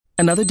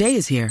Another day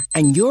is here,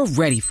 and you're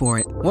ready for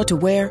it. What to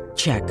wear?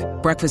 Check.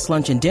 Breakfast,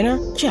 lunch, and dinner?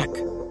 Check.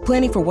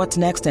 Planning for what's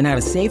next and how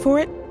to save for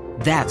it?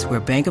 That's where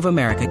Bank of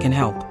America can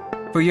help.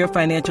 For your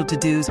financial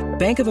to-dos,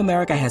 Bank of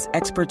America has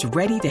experts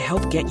ready to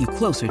help get you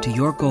closer to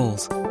your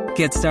goals.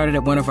 Get started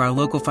at one of our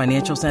local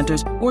financial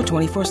centers or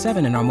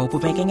 24/7 in our mobile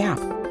banking app.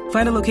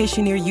 Find a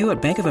location near you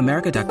at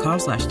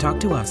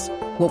bankofamerica.com/talktous.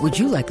 What would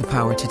you like the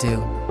power to do?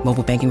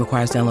 Mobile banking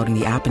requires downloading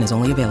the app and is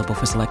only available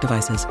for select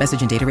devices.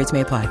 Message and data rates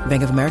may apply.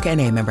 Bank of America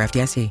N.A., member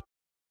FDIC.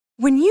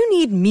 When you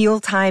need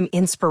mealtime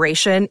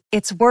inspiration,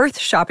 it's worth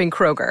shopping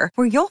Kroger,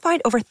 where you'll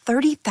find over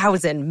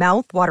 30,000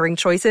 mouth-watering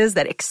choices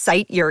that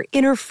excite your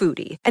inner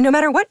foodie. And no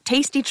matter what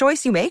tasty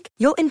choice you make,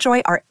 you'll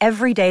enjoy our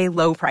everyday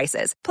low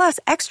prices, plus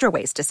extra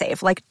ways to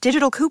save, like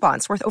digital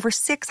coupons worth over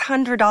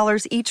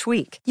 $600 each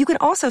week. You can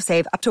also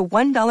save up to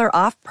 $1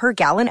 off per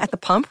gallon at the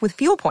pump with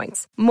fuel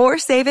points. More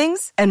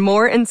savings and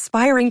more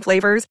inspiring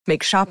flavors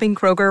make shopping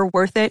Kroger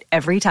worth it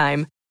every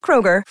time.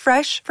 Kroger,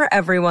 fresh for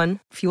everyone.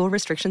 Fuel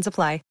restrictions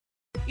apply.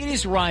 It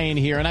is Ryan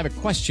here, and I have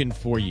a question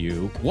for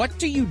you. What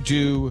do you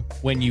do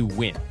when you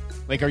win?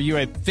 Like, are you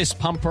a fist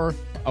pumper,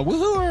 a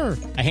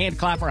woohooer, a hand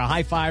clapper, a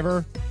high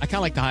fiver? I kind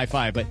of like the high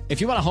five, but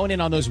if you want to hone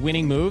in on those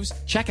winning moves,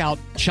 check out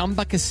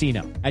Chumba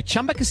Casino. At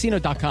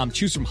ChumbaCasino.com,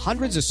 choose from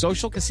hundreds of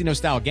social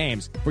casino-style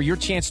games for your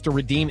chance to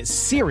redeem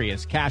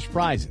serious cash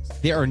prizes.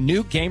 There are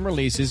new game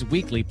releases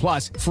weekly,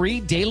 plus free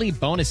daily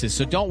bonuses.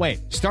 So don't wait.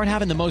 Start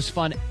having the most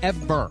fun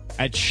ever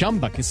at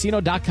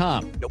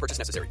ChumbaCasino.com. No purchase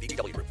necessary.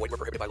 VGW. Void where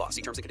prohibited by law.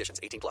 See terms and conditions.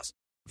 18+.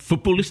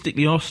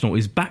 Footballistically Arsenal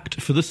is backed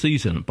for the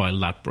season by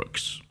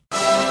Ladbrokes.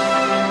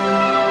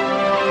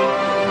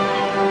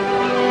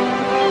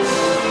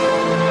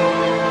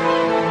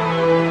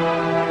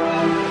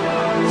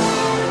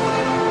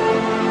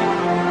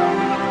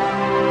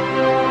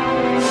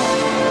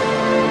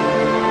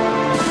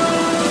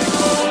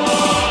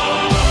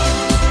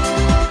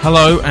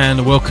 Hello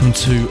and welcome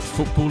to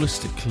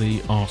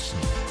Footballistically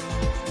Arsenal.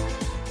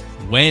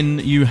 When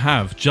you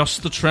have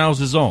just the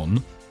trousers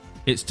on,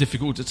 it's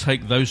difficult to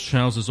take those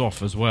trousers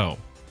off as well.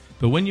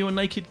 But when you are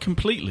naked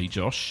completely,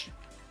 Josh,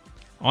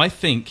 I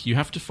think you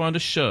have to find a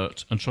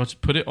shirt and try to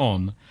put it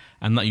on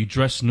and that you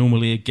dress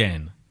normally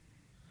again.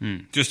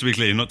 Just to be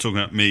clear, you're not talking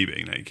about me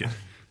being naked.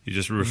 You're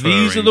just referring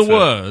These are the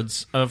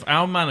words of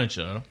our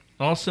manager,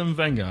 Arsene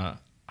Wenger.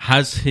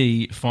 Has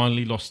he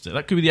finally lost it?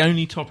 That could be the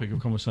only topic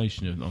of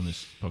conversation on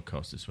this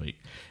podcast this week.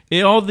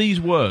 Are these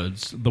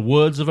words the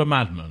words of a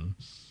madman,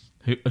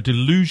 a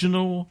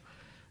delusional,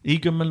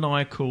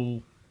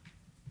 egomaniacal,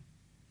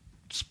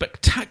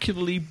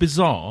 spectacularly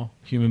bizarre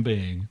human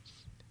being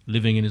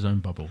living in his own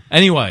bubble?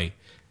 Anyway,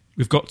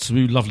 we've got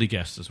two lovely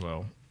guests as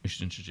well we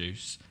should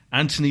introduce.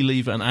 Anthony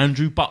Lever and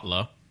Andrew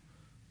Butler,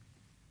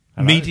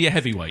 hello. Media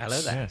heavyweights.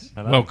 Hello there. Yes,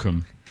 hello.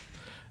 Welcome.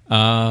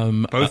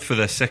 Both for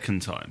their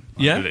second time,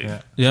 I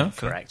believe. Yeah.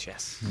 Correct,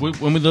 yes. When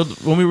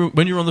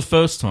you were on the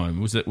first time,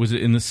 was it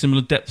in the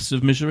similar depths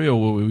of misery, or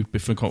were we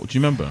different? Do you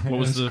remember? What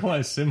was the?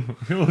 Quite similar.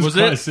 Was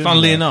it?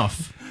 Funnily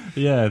enough.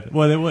 Yeah.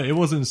 Well, it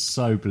wasn't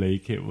so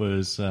bleak. It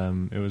was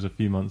a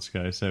few months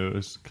ago, so it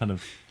was kind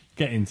of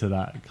getting to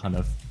that kind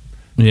of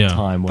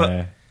time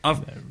where.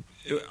 I've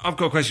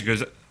got a question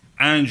because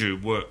Andrew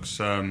works.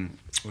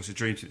 What's the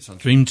Dream Team?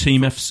 Dream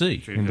Team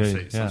FC. Dream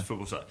FC. Sun's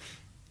football side.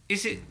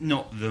 Is it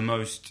not the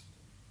most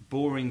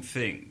boring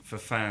thing for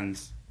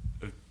fans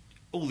of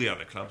all the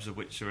other clubs, of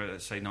which there are,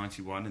 let's say,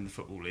 91 in the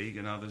Football League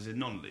and others in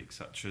non-league,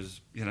 such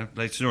as,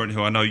 Leighton Orient,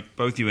 who I know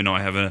both you and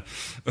I have an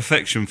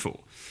affection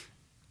for?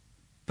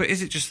 But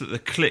is it just that the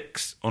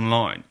clicks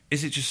online,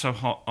 is it just so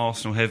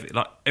Arsenal heavy?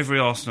 Like every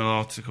Arsenal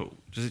article,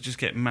 does it just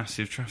get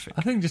massive traffic?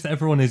 I think just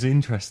everyone is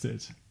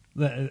interested.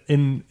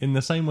 In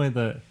the same way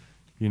that,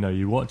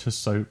 you watch a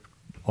soap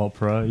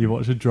opera, you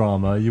watch a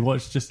drama, you want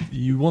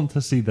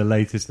to see the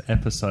latest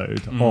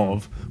episode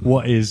of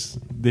what is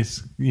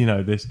this,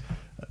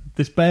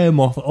 this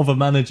behemoth of a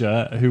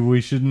manager who we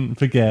shouldn't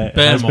forget.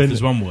 Behemoth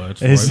is one word.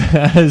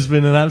 Has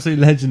been an absolute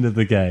legend of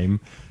the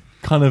game,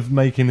 kind of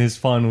making his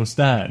final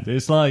stand.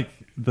 It's like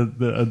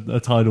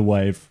a tidal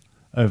wave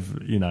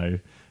of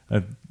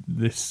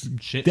this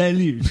shit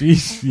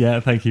deluge. Yeah,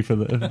 thank you for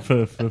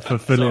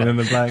filling in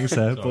the blanks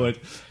there, Boyd.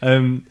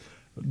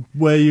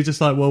 Where you're just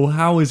like, well,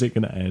 how is it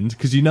going to end?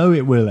 Because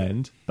it will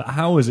end, but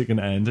how is it going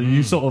to end? And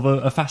you sort of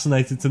are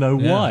fascinated to know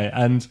why.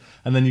 And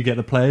then you get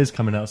the players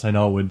coming out saying,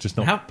 "Oh, we're just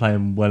not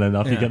playing well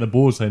enough." Yeah. You get the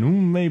board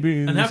saying,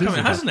 "Maybe." And how come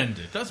it hasn't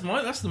ended? That's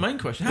the main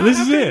question. This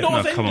is it.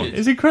 Come on,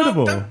 it's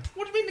incredible.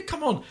 What do you mean?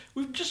 Come on,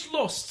 we've just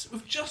lost.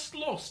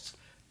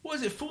 What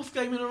is it? Fourth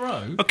game in a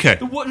row. Okay.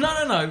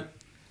 No.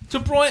 To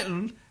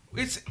Brighton.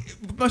 It's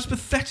the most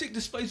pathetic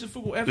displays of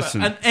football ever.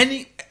 Listen.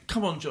 And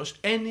come on, Josh,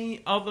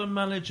 any other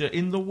manager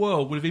in the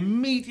world would have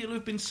immediately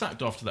been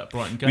sacked after that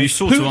Brighton game. Well, you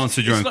sort of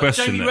answered your own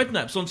question. Jamie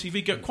Redknapp's on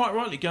TV quite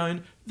rightly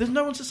going, there's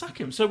no one to sack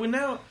him. So we're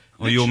now...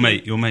 Oh, your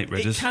mate,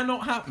 Redders. It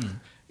cannot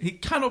happen. He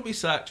cannot be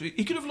sacked.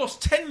 He could have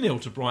lost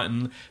 10-0 to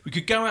Brighton. We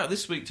could go out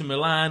this week to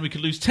Milan. We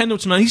could lose 10-0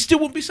 to Milan. He still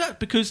wouldn't be sacked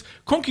because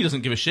Kroenke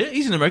doesn't give a shit.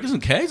 He's in America,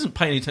 doesn't care. He doesn't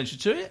pay any attention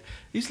to it.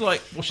 He's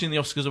like watching the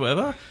Oscars or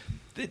whatever.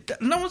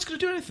 No one's going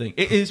to do anything.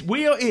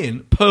 We are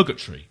in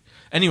purgatory.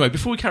 Anyway,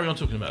 before we carry on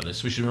talking about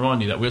this, we should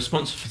remind you that we're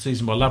sponsored for the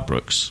season by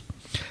Ladbrokes.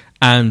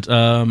 And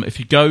if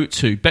you go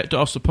to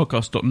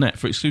bet.arsenalpodcast.net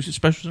for exclusive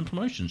specials and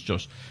promotions,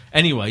 Josh.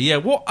 Anyway,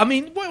 what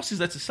else is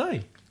there to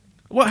say?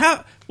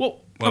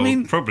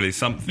 Probably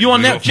something. You are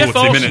We've now got Jeff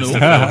 40 Arsenal.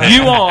 minutes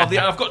You are the.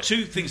 I've got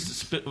two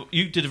things.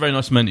 You did a very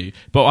nice menu,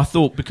 but I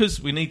thought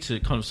because we need to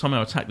kind of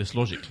somehow attack this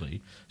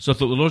logically, so I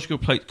thought the logical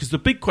place, because the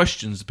big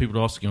questions that people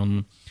are asking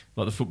on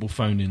like the football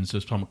phone-ins.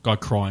 There's some guy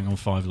crying on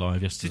 5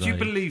 Live yesterday. Did you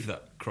believe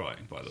that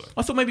crying? By the way,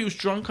 I thought maybe he was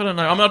drunk. I don't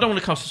know. I mean, I don't want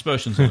to cast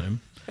aspersions on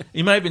him.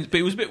 He may have been, but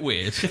it was a bit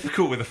weird.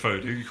 Difficult with a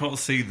photo. You can't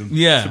see them.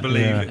 Yeah, to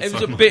believe it. It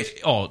was so a much.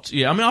 bit odd.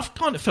 Yeah, I mean, I've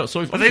kind of felt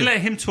sorry for him. But they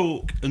let him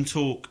talk and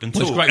talk and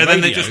Well, it's talk, great and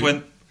then they radio. just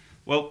went,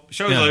 "Well,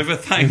 show's Yeah. over.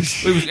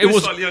 Thanks." It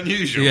was slightly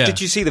unusual. Yeah.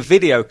 Did you see the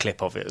video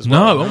clip of it as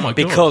well? No, oh my God.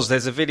 Because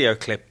there's a video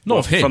clip Not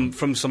of him.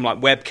 from some like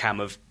webcam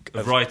of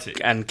writing.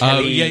 and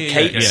Kelly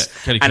Cates,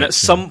 yeah. Kelly and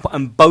Cates,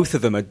 and both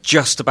of them are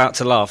just about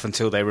to laugh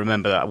until they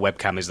remember that a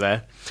webcam is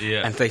there,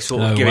 Yeah. and they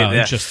sort Oh, of give wow, it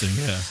their interesting.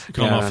 Yeah,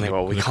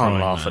 we can't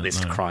laugh at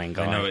this crying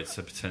guy. I know it's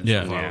a potential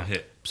Yeah. viral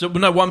hit. So,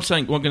 but no, what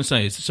I'm going to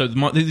say is, so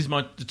these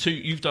are the two.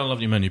 You've done a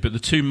lovely menu, but the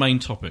two main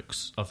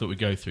topics I thought we'd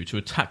go through to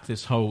attack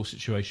this whole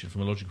situation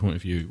from a logical point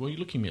of view. Well, you're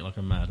looking at me like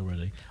I'm mad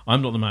already.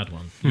 I'm not the mad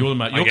one. You're the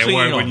mad. I You're get clinging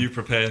worried when on. you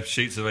prepare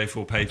sheets of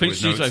A4 paper Pink with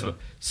sheets notes over. on.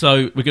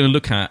 So we're going to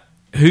look at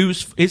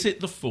is it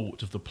the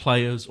fault of the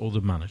players or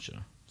the manager?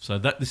 So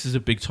this is a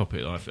big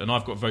topic, and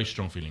I've got a very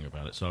strong feeling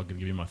about it. So I'm going to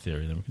give you my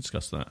theory, then we can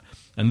discuss that.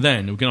 And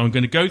then I'm going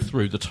to go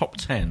through the top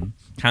 10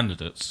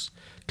 candidates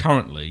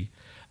currently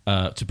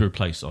to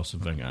replace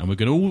Arsene Wenger, and we're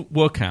going to all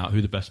work out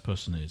who the best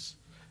person is.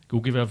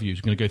 We'll give our views.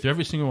 We're going to go through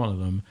every single one of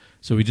them,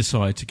 so we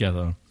decide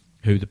together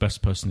who the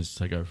best person is to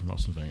take over from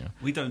Arsene Wenger.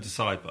 We don't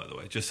decide, by the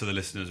way, just so the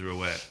listeners are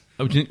aware.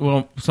 Oh,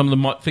 well, some of them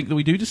might think that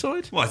we do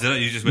decide. Well, I don't know.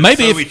 You just went,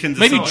 Maybe so we can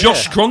decide. maybe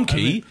Josh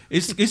Kroenke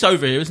is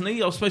over here, isn't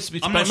he? I was supposed to be.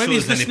 I'm not Maybe sure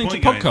he's there's any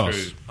listening to point going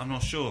podcasts. through. I'm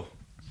not sure.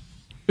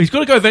 He's got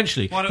to go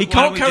eventually. Why He don't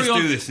can't we carry just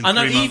on. do this in I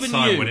know 3 months' even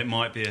time you, when it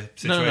might be a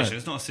situation? No.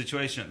 It's not a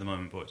situation at the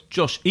moment, boys.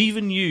 Josh.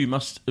 Even you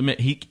must admit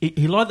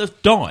he'll either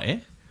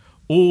die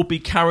or be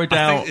carried I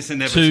out think it's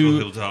inevitable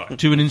he'll die.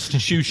 to an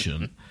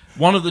institution.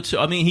 One of the two.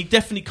 I mean, he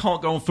definitely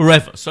can't go on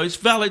forever. So it's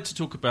valid to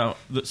talk about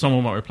that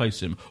someone might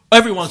replace him.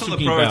 Everyone's It's not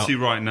the talking priority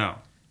about. right now.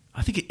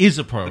 I think it is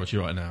a priority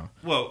right now.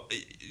 Well, do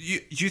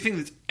you think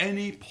there's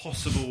any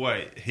possible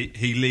way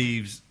he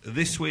leaves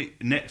this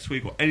week, next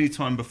week, or any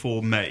time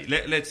before May?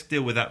 Let's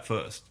deal with that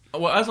first.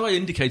 Well, as I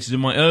indicated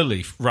in my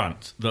early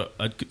rant, that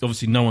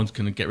obviously no one's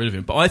going to get rid of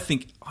him. But I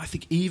think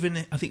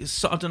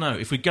it's, I don't know,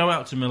 if we go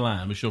out to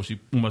Milan, which obviously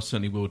almost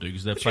certainly will do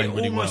because they're playing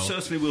really well. Almost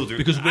certainly will do.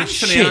 Because we're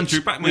Anthony, shit.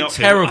 Andrew, back me We're up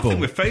terrible. Here. I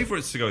think we're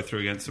favourites to go through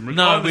against them. No,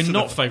 regardless we're of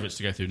not the- favourites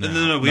to go through now.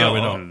 No, we are we're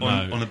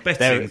not. on a betting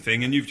They're-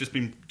 thing, and you've just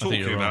been talking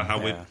you're about right.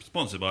 how we're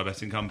sponsored by a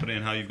betting company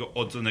and how you've got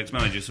odds on the next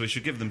manager, so we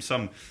should give them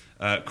some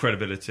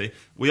credibility.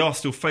 We are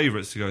still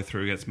favourites to go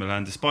through against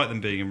Milan, despite them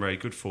being in very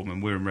good form,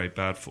 and we're in very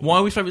bad form. Why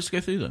are we favourites to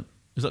go through then?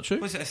 Is that true?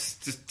 Well,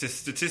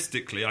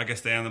 statistically, I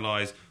guess they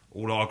analyse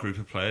all our group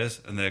of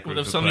players and their group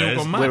they've of suddenly all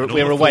players. gone mad. and all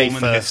We're the away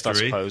form and first, I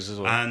history, suppose, as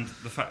well. And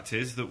the fact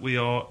is that we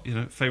are,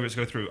 favourites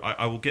to go through.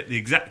 I will get the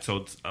exact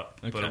odds up,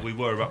 Okay. but we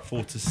were about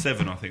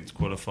 4-7, I think, to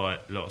qualify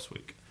last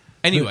week.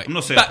 Anyway, I'm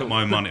not saying I put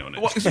my own money on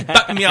it. What is it,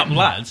 back me up,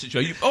 lads?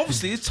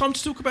 Obviously, it's time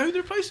to talk about who the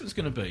replacement's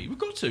going to be. We've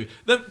got to,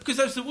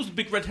 because there was a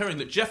big red herring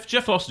that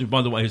Jeff Arsenal,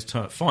 by the way, has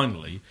turned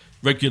finally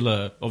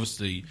regular,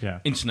 obviously,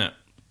 internet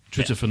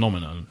Twitter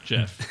phenomenon,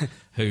 Jeff,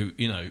 who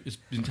has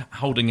been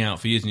holding out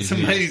for years and years. It's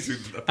and years.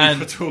 amazing that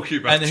people are talking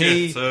about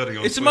Jeff turning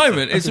on It's a Twitter.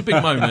 moment. It's a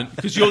big moment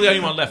because you're the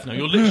only one left now.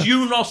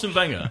 You and Arsene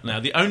Wenger now,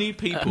 the only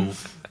people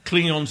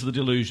clinging on to the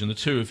delusion. The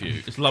two of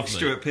you. It's lovely.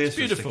 Stuart Pearce It's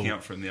was beautiful. sticking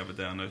up for him the other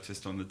day, I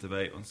noticed on the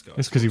debate on Sky.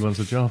 It's because he wants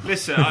a job.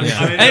 Listen, I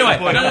mean, Anyway,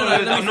 boy, no,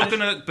 I'm not going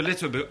to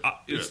belittle it, but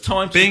It's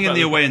time to being talk in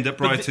the about away end at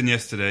Brighton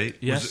yesterday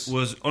Yes.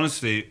 was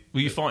honestly...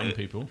 Were you fighting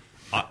people?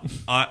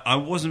 I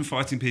wasn't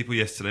fighting people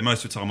yesterday.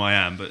 Most of the time I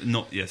am, but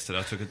not yesterday.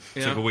 I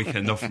took a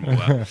weekend off from all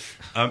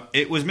that.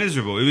 It was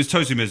miserable. It was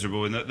totally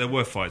miserable, and there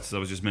were fights, as I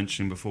was just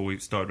mentioning before we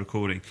started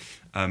recording,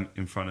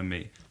 in front of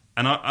me.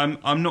 And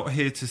I'm not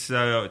here to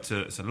say it's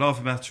a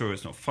laughing matter or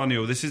it's not funny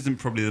or this isn't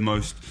probably the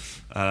most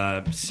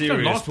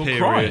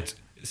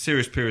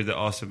serious period that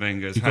Arsene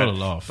Wenger has You've had. got to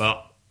laugh.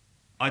 But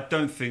I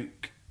don't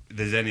think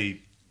there's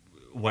any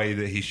way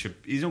that he's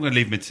not going to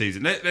leave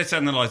mid-season. Let's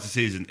analyse the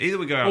season. Either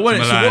we go out to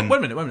Milan... Wait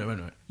a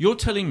minute. You're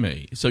telling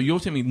me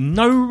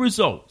no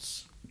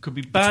results could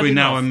be bad between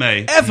now enough and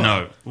May. ever.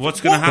 No.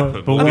 What's going to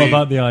happen? But what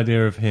about the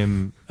idea of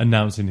him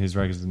announcing his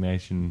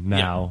resignation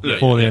now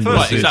before the end of the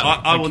Firstly, season?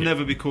 I will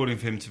never be calling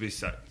for him to be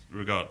sacked,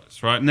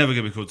 regardless, right? Never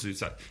going to be called to be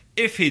sacked.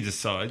 If he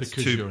decides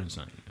Because you're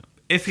insane.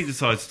 if he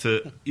decides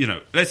to,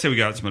 let's say we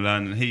go out to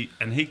Milan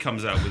and he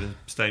comes out with a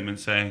statement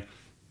saying,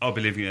 I'll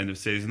be leaving at the end of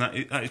the season.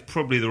 That is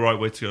probably the right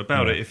way to go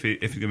about it if he's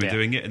going to be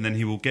doing it, and then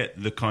he will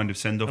get the kind of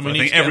send off. I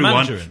think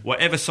everyone,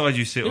 whatever side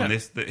you sit on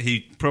this, that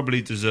he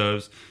probably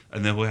deserves,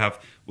 and then we're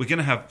going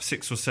to have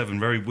 6 or 7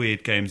 very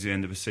weird games at the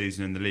end of the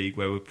season in the league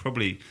where we're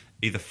probably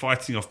either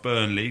fighting off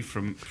Burnley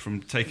from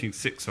taking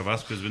 6 of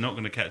us, because we're not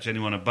going to catch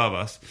anyone above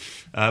us,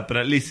 but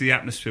at least the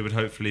atmosphere would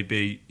hopefully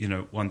be,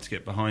 one to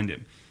get behind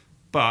him.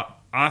 But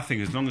I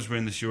think as long as we're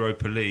in this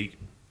Europa League,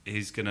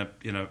 he's going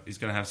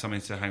to have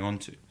something to hang on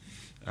to.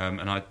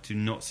 And I do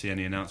not see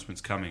any announcements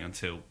coming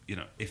until,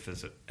 if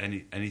there's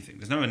anything.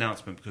 There's no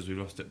announcement because we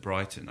lost at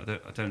Brighton.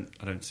 I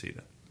don't see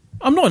that.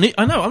 I'm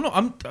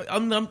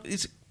not.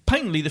 It's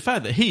painfully the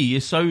fact that he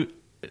is so.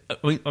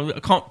 I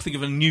can't think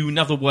of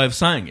another way of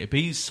saying it, but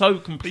he's so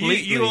completely.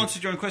 But you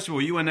answered your own question.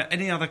 Well, you went at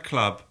any other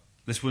club,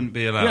 this wouldn't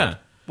be allowed. Yeah.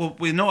 Well,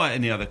 we're not at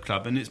any other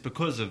club, and it's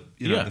because of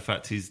the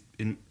fact he's,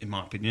 in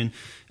my opinion,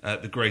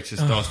 the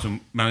greatest Arsenal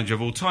manager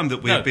of all time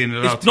that we have been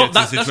allowed to get to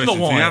this situation. That's not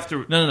why. So you have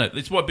to, no.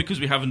 It's why, because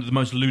we have the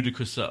most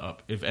ludicrous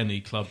setup of any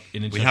club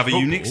in international we have a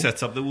football. unique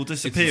setup that will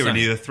disappear in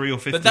either 3 or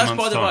 15 But that's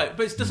months' by the time. way.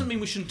 But it doesn't mean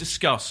we shouldn't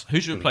discuss who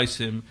should replace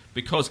him,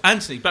 because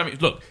Anthony.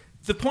 Look,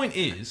 the point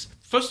is.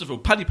 First of all,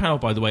 Paddy Powell,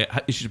 by the way,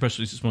 issued a press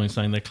release this morning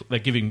saying they're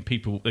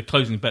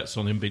closing bets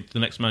on him being the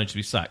next manager to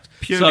be sacked.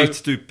 Purely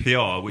to do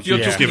PR, which you're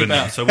you've just given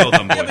them. So well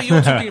done, boy. Yeah, but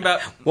you're talking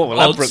about What will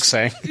odds. Ladbroke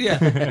say?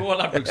 Yeah, what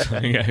Ladbroke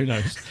saying? Yeah, who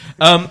knows?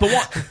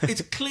 But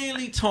it's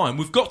clearly time.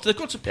 They've got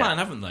to plan,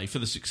 haven't they, for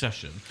the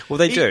succession? Well,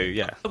 they do,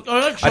 yeah.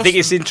 I think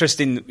it's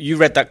interesting. You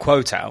read that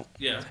quote out,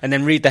 Yeah. and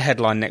then read the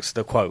headline next to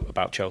the quote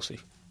about Chelsea.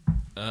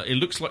 It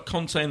looks like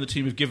Conte and the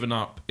team have given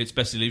up. It's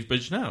best to leave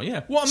Bridge now.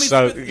 Yeah. Well, I mean,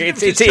 So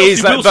it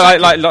is, but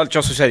like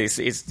Joshua said,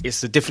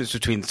 it's the difference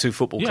between the two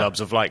football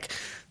clubs of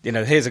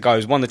here's a guy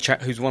who's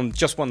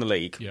just won the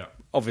league. Yeah.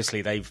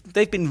 Obviously,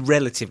 they've been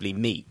relatively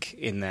meek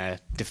in their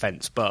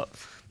defence, but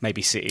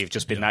maybe City have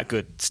just been that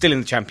good. Still in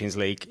the Champions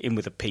League, in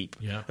with a peep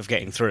of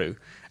getting through.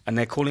 And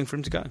they're calling for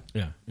him to go.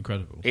 Yeah,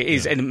 incredible. It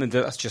is, and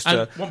that's just.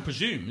 And one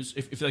presumes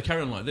if they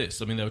carry on like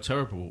this, I mean, they were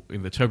terrible.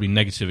 They're terribly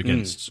negative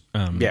against.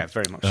 Yeah,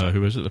 very much. So.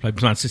 Who was it? They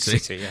played Man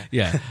City.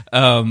 Yeah.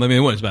 I mean, they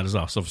weren't as bad as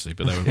us, obviously,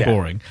 but they were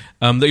boring.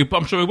 I'm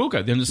sure they will go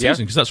at the end of the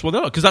season because that's what they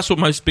are. Because that's what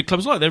most big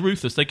clubs are like. They're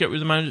ruthless. They get rid of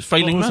the managers,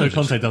 failing also, managers.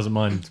 Conte doesn't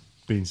mind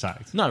being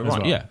sacked. No, right?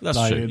 Well. Yeah, that's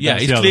true. That's Yeah,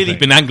 he's the other clearly thing.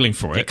 been angling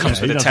for it. It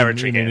comes with the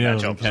territory getting that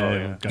job.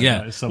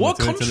 What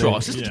a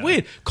contrast! It's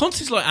weird.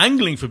 Conte's like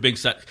angling for being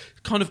sacked,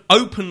 kind of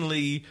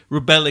openly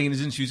rebelling in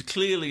his interviews.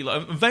 Clearly,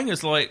 and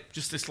Wenger's like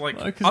just this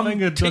because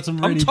Wenger doesn't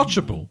really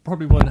untouchable.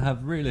 Probably won't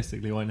have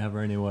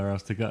anywhere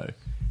else to go.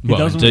 He Well,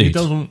 doesn't. indeed. He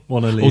doesn't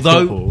want to leave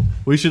football.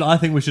 I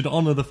think we should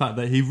honour the fact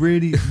that he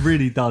really,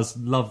 really does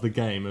love the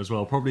game as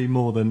well. Probably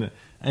more than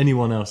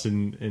anyone else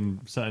in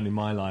certainly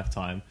my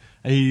lifetime.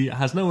 He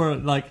has nowhere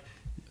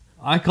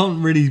I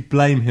can't really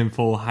blame him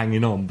for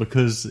hanging on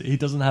because he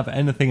doesn't have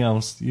anything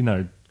else,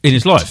 in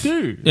his life. to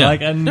do. Yeah.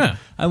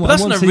 But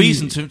that's no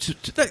reason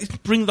to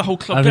bring the whole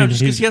club down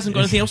just because he hasn't got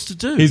anything else to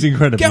do. He's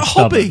incredibly Get a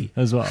hobby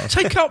stubborn as well.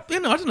 Take up, I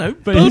don't know,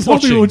 But his hobby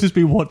watching. will just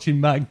be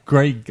watching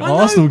great I know,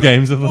 Arsenal but-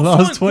 games of the well,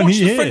 last fine, 20 watch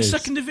years. the French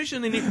second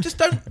division and just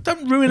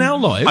don't ruin our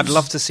lives. I'd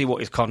love to see what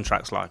his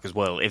contract's like as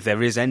well. If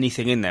there is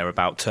anything in there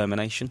about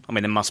termination, I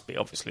mean, there must be.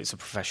 Obviously, it's a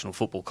professional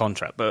football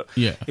contract. But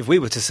if we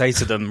were to say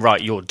to them, "Right,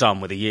 you're done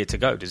with a year to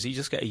go," does he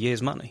just get a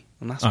year's money?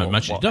 And that's I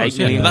imagine he does. £8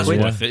 million That's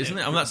quid? worth it, isn't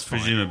it? I mean, that's fine.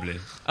 Presumably.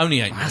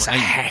 Only 8 That's a 8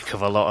 heck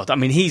of a lot. I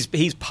mean, he's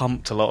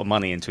pumped a lot of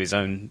money into his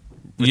own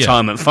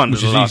retirement fund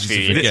which in the is last easy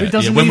few to years. forget. He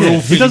doesn't when need we're it. all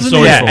He feeling doesn't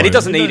sorry need for it. him. And he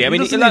doesn't need it. I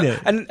mean, He doesn't need it.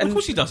 and Of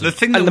course he doesn't. The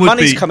thing and that the would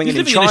money's be coming in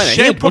He's living in a China.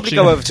 shed He'll probably watching-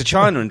 go over to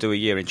China and do a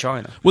year in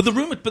China. Well,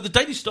 the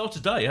Daily Star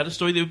today had a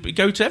story that would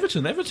go to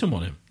Everton. Everton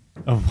want him.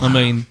 I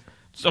mean,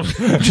 So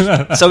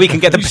he can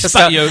get the You best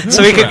spat out. your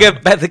So he water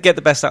can get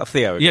the best out of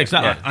Theo. yeah,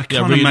 exactly. I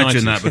can't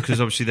imagine that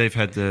because obviously they've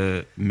had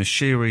the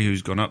Mashiri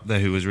who's gone up there,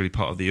 who was really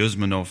part of the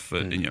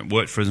Usmanov,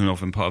 worked for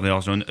Usmanov and part of the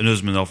Arsenal. And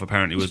Usmanov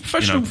apparently was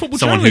Professional football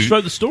someone journalist who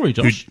wrote the story,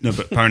 Josh. No,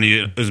 but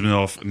apparently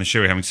Usmanov and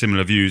Mashiri having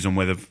similar views on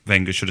whether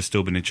Wenger should have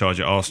still been in charge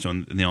at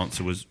Arsenal, and the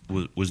answer was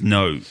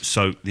no.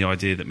 So the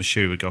idea that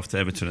Mashiri would go off to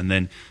Everton and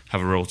then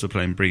have a role to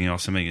play in bringing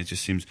Arsene Wenger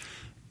just seems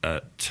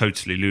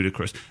totally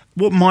ludicrous.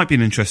 What might be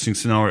an interesting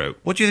scenario?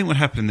 What do you think would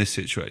happen in this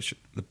situation?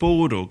 The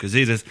board or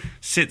Gazidis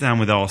sit down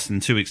with Arsene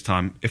in 2 weeks'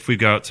 time if we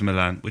go out to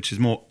Milan, which is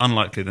more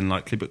unlikely than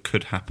likely, but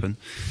could happen,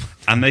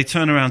 and they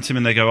turn around to him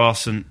and they go,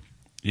 Arsene,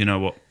 you know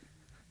what?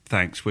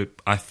 Thanks.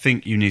 I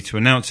think you need to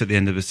announce at the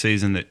end of the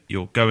season that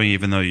you're going,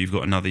 even though you've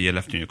got another year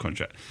left in your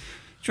contract. Do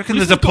you reckon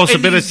there's a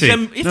possibility?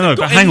 No,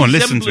 but hang on,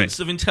 listen to me.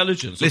 Of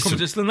intelligence or Listen.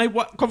 competence, then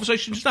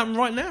conversation just happen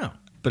right now.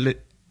 But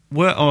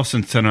were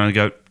Arsene to turn around and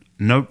go,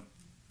 no,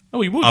 Oh,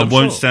 he would. I I'm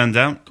won't sure. stand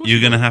down. course You're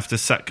he going to would. have to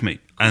sack me,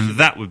 and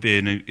that would be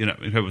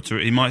incredible.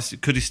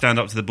 Could he stand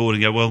up to the board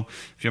and go, "Well,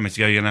 if you want me to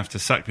go, you're going to have to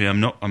sack me. I'm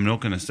not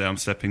going to stay. I'm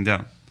stepping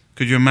down."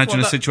 Could you imagine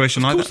a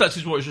situation like that? Of course,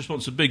 that's what his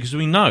response would be, because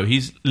we know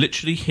he's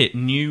literally hit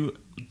new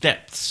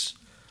depths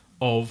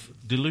of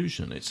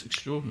delusion. It's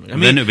extraordinary. I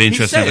mean, Then it would be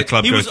interesting if the said-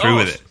 club he go was through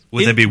with asked- it.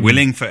 Would they be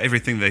willing for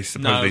everything they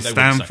supposedly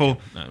stand for?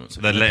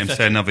 They'd let him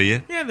stay another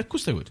year? Yeah, of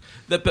course they would.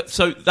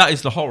 So that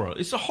is the horror.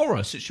 It's a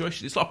horror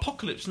situation. It's like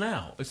apocalypse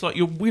now. It's like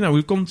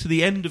we've gone to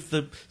the end of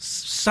the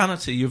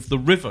sanity of the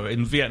river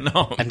in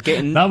Vietnam. And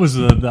getting that was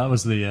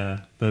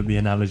the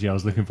analogy I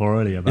was looking for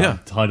earlier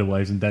about tidal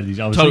waves and deluge.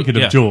 I was thinking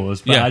of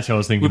Jaws, but actually I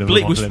was thinking of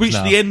apocalypse. We've reached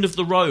now. the end of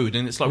the road,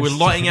 and it's like we're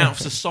lighting out of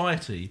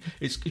society.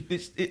 It's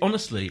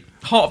honestly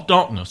heart of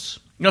darkness.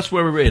 That's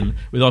where we're in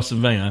with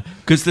Arsene Wenger,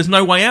 because there's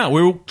no way out.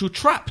 We're all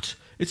trapped.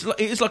 It's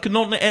like a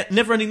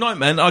never-ending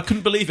nightmare, and I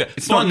couldn't believe it.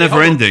 It's not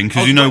never-ending,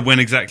 because you know when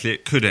exactly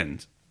it could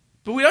end.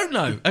 But we don't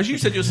know. As you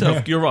said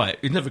yourself, you're right.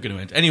 It's never going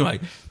to end. Anyway,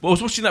 I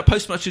was watching that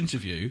post-match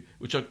interview,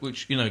 which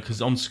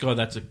because on Sky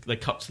they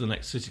cut to the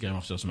next City game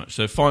after the match.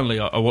 So finally,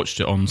 I watched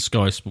it on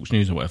Sky Sports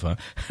News or whatever,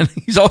 and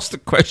he's asked the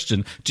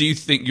question, "Do you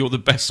think you're the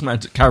best man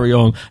to carry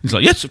on?" He's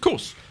like, "Yes, of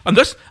course." And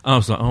I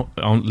was like,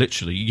 "Oh,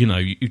 literally,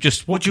 you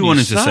just what do you want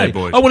him to say,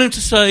 boy?" I want him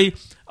to say,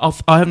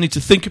 I need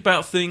to think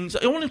about things.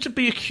 I want him to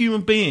be a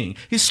human being.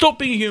 He's stopped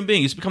being a human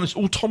being. He's become this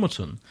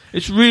automaton.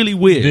 It's really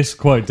weird. This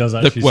quote does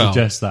actually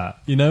suggest that.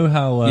 You know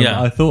how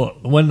I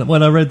thought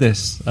when I read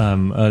this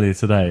earlier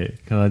today,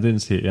 because I didn't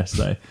see it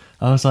yesterday,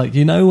 I was like,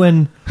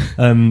 when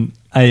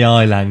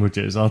AI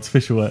languages,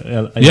 artificial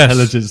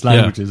intelligence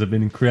languages have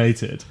been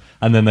created,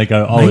 and then they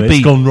go,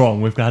 it's gone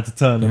wrong, we've had to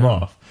turn them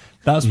off.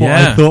 That's what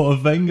I thought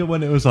of Wenger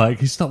when it was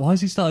like, why has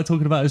he started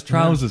talking about his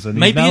trousers and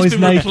now he's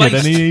naked replaced.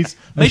 And he needs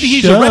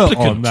he's a replicant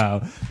on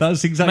now.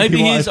 That's exactly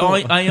maybe what he's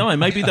I thought. AI.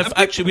 Maybe they've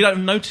actually we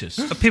don't notice.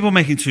 People are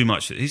making too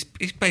much. He's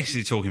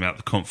basically talking about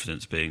the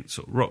confidence being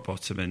sort of rock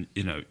bottom, and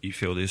you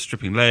feel they're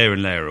stripping layer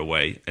and layer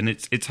away, and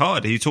it's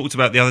hard. He talked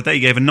about the other day.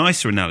 He gave a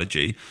nicer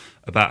analogy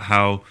about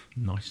how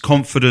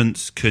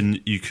confidence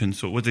you can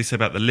sort. What did he say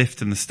about the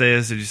lift and the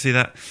stairs? Did you see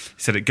that?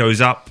 He said it goes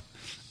up.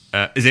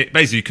 Is it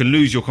basically you can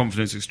lose your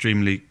confidence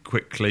extremely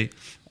quickly,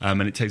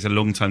 and it takes a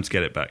long time to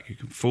get it back. You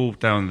can fall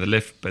down the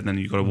lift, but then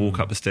you've got to walk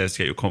up the stairs to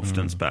get your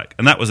confidence back.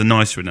 And that was a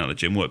nicer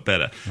analogy and worked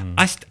better.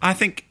 I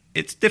think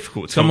it's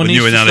difficult to come up with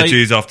new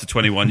analogies after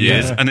 21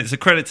 years, and it's a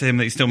credit to him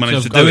that he still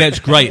managed to do it. Yeah, it's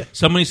great.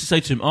 Someone needs to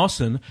say to him,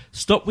 Arsene,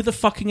 stop with the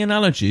fucking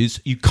analogies.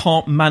 You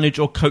can't manage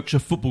or coach a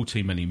football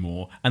team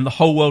anymore, and the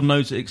whole world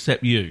knows it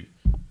except you.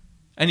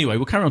 Anyway,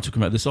 we'll carry on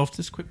talking about this after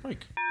this quick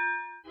break.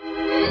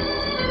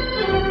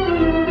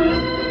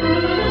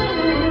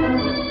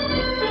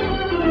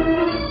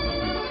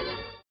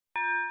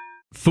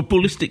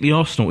 Footballistically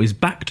Arsenal is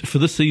backed for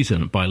the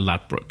season by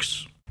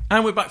Ladbrokes.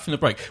 And we're back from the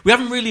break. We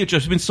haven't really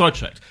addressed, we've been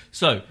sidetracked.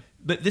 So,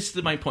 this is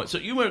the main point. So,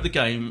 you were at the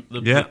game,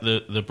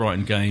 the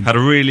Brighton game. Had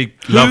a really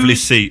lovely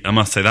seat, I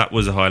must say. That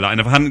was a highlight.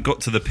 And if I hadn't got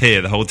to the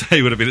pier, the whole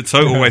day would have been a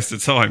total waste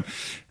of time.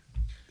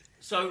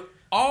 So,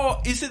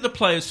 is it the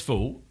players'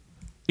 fault?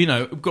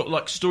 We've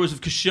got stories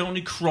of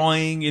Koscielny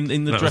crying in the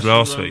dressing room. That was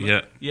last week,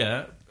 yeah.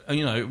 Yeah.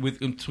 With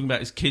talking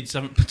about his kids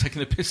haven't taken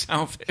the piss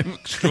out of him.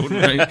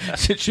 Extraordinary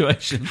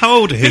situation. How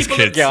old are his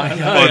kids,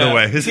 by the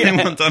way? Has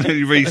anyone done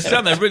any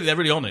research? They're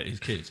really on it,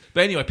 his kids.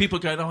 But anyway, people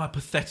are going, how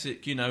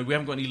pathetic, we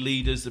haven't got any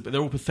leaders. But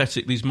they're all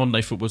pathetic, these modern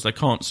day footballers. They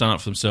can't stand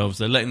up for themselves.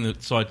 They're letting the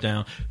side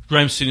down.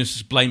 Graham Souness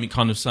is blaming,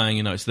 kind of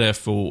saying, it's their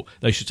fault.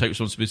 They should take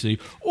responsibility.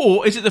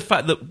 Or is it the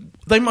fact that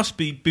they must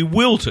be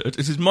bewildered?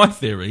 This is my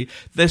theory.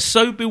 They're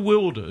so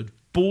bewildered,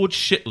 bored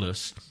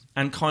shitless,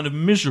 and kind of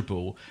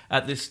miserable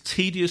at this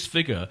tedious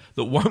figure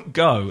that won't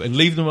go and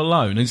leave them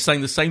alone and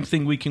saying the same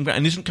thing week in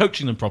and isn't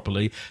coaching them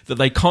properly, that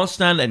they can't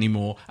stand it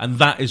anymore, and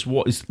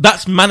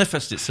that's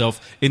manifested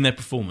itself in their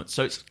performance.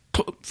 So it's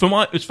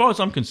as far as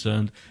I'm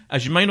concerned,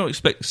 as you may not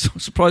expect,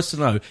 surprised to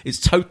know, it's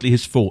totally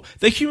his fault.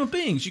 They're human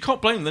beings. You can't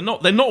blame them.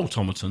 They're not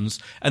automatons,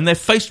 and they're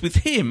faced with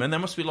him, and they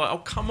must be like, oh,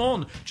 come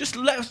on, just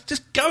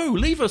go,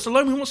 leave us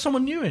alone. We want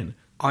someone new in.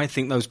 I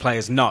think those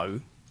players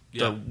know.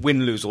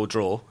 Win, lose or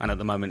draw, and at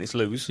the moment it's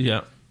lose,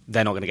 they're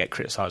not going to get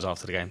criticised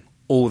after the game.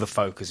 All the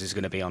focus is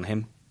going to be on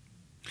him.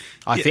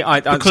 I think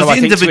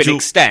to an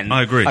extent,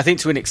 I agree. I think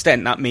to an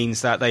extent that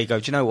means that they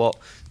go, do you know what?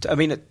 I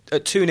mean, at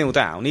 2-0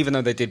 down, even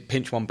though they did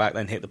pinch one back,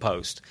 then hit the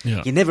post,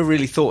 you never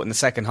really thought in the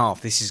second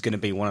half this is going to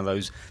be one of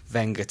those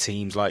Wenger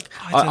teams. Like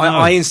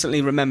I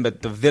instantly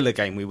remembered the Villa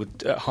game. We were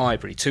at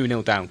Highbury,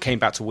 2-0 down, came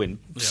back to win,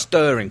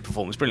 stirring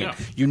performance, brilliant.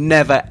 Yeah. You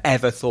never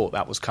ever thought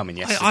that was coming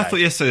yesterday. I thought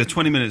yesterday, the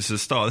 20 minutes at the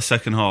start of the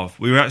second half,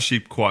 we were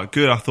actually quite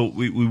good. I thought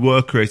we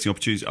were creating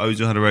opportunities.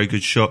 Ozil had a very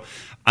good shot.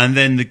 And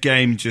then the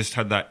game just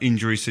had that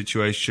injury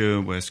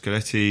situation where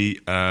Scaletti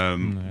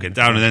get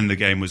down, and then the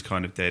game was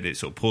kind of dead. It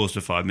sort of paused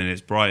for 5 minutes.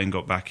 Brighton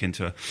got back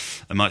into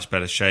a much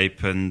better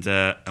shape, and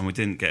we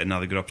didn't get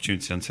another good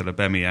opportunity until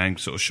Aubameyang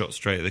sort of shot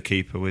straight at the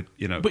keeper with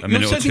a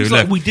minute or two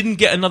left. We didn't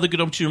get another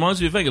good opportunity.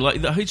 Reminds me of Wenger. Like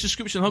his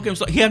description of the whole game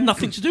was like he had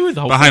nothing to do with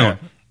the whole. But hang on,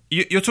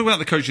 you're talking about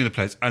the coaching of the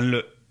players, and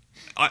look.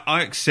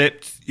 I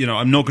accept,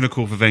 I'm not going to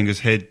call for Wenger's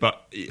head,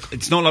 but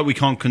it's not like we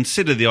can't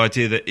consider the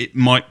idea that it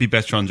might be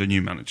better under a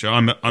new manager.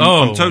 I'm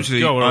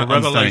totally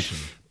revelation.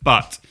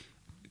 But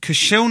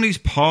Koscielny's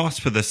pass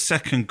for the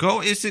second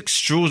goal is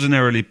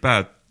extraordinarily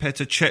bad.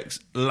 Petr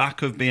Cech's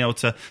lack of being able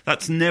to...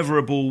 That's never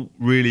a ball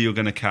really you're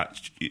going to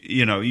catch.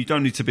 You know, you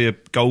don't need to be a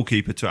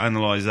goalkeeper to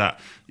analyse that.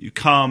 You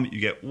come, you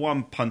get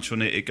one punch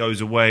on it, it goes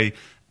away.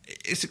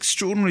 It's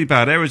extraordinarily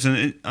bad errors,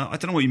 and I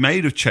don't know what you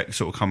made of Cech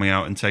sort of coming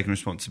out and taking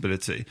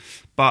responsibility.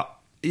 But,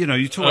 you know,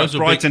 you talk about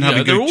Brighton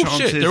having good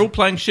chances. Shit. They're all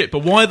playing shit, but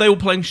why are they all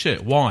playing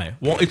shit? Why?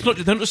 It's not,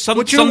 they're not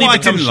suddenly do you know what I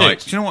didn't shit.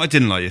 like? Do you know what I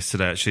didn't like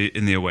yesterday, actually,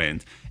 in the away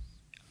end?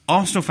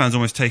 Arsenal fans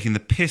almost taking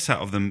the piss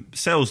out of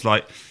themselves,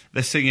 like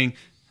they're singing...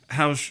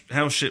 How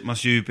shit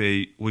must you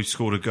be? We've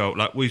scored a goal.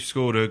 Like, we've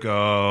scored a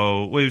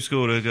goal.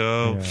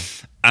 Yeah.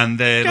 And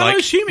they're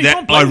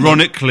they're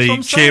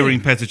ironically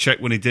cheering Petr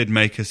Cech when he did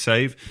make a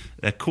save.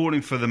 They're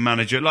calling for the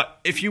manager. Like,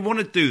 if you want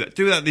to do that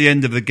at the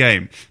end of the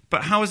game.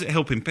 But how is it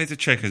helping? Petr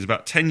Cech is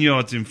about 10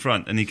 yards in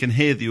front and he can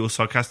hear that you're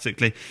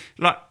sarcastically.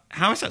 Like,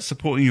 how is that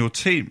supporting your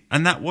team?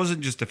 And that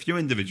wasn't just a few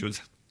individuals.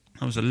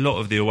 That was a lot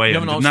of the away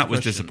end, and that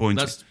was disappointing.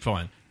 That's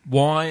fine.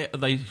 Why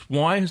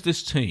is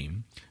this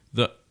team...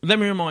 Let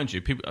me remind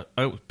you, people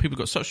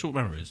got such short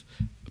memories.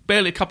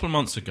 Barely a couple of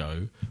months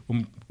ago,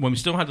 when we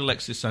still had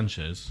Alexis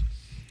Sanchez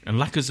and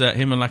Lacazette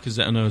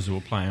and Ozil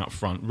were playing up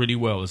front really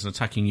well as an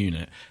attacking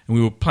unit, and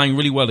we were playing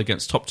really well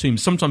against top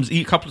teams. Sometimes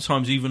a couple of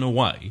times even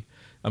away.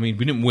 I mean,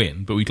 we didn't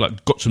win, but we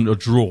got to a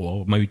draw,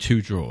 or maybe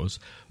 2 draws.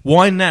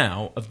 Why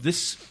now?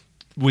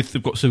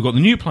 We've got the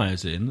new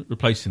players in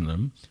replacing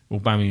them,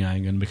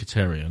 Aubameyang and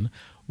Mkhitaryan.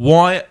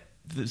 Why?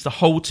 The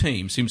whole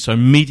team seems so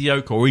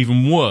mediocre, or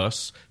even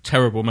worse,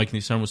 terrible, making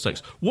these terrible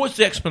mistakes. What's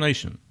the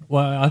explanation?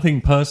 Well, I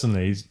think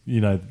personally,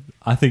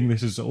 I think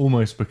this has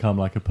almost become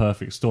like a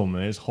perfect storm,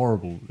 and it's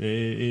horrible. It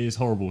is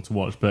horrible to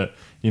watch, but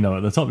at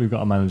the top you've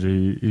got a manager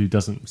who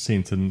doesn't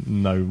seem to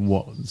know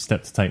what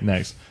step to take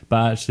next.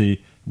 But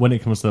actually, when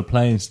it comes to the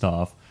playing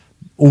staff,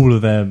 all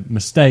of their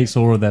mistakes,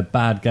 all of their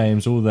bad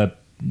games, all of their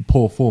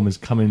poor form is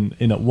coming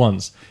in at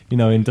once.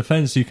 In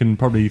defence, you can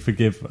probably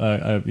forgive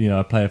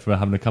a player for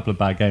having a couple of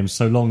bad games,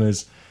 so long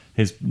as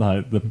his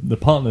the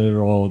partner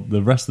or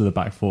the rest of the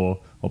back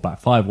four or back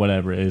five,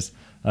 whatever it is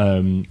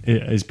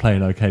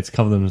playing okay to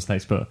cover the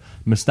mistakes. But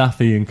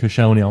Mustafi and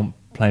Koscielny aren't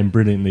playing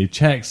brilliantly.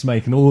 Cech's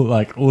making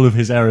all of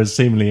his errors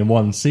seemingly in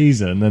one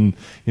season, and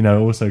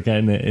also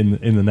getting it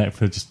in the net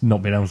for just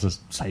not being able to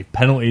save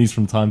penalties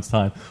from time to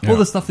time. All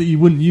the stuff that you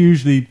wouldn't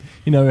usually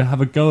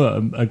have a go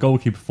at a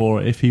goalkeeper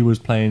for if he was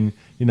playing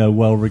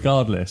well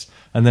regardless.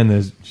 And then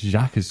there's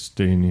Xhaka's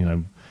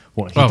doing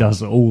what he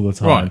does all the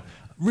time. Right.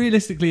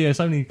 Realistically, it's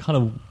only kind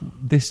of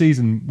this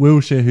season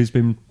Wilshere who's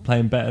been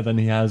playing better than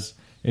he has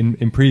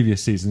in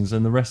previous seasons,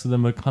 and the rest of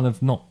them are kind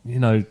of not,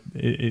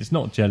 it's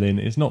not gelling,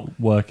 it's not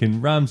working.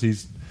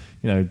 Ramsey's,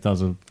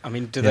 does a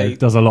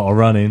lot of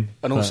running.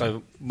 And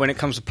also, when it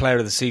comes to Player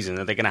of the Season,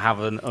 are they going to have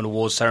an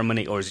awards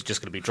ceremony, or is it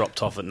just going to be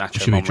dropped off at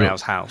Nacho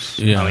Monreal's house?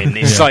 Yeah. I mean,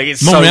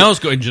 it's Monreal's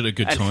got injured at a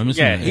good time,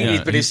 isn't he?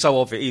 But it's so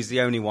obvious. He's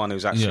the only one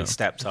who's actually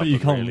stepped up. But you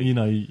can't,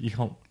 you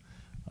can't.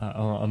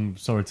 I'm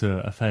sorry to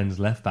offend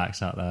left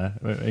backs out there,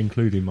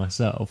 including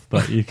myself,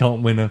 but you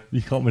can't win a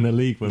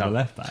league with a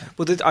left back.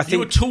 Well, I think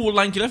you're a tall,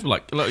 lanky left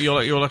back.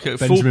 You're like a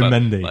Benjamin fullback.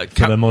 Mendy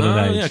for the modern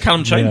age. Yeah,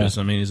 Callum Chambers.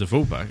 I mean, he's a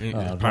fullback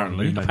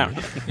apparently.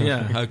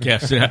 Yeah, I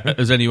guess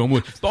as anyone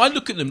would. But I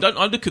look at them.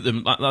 I looked at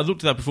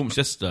that performance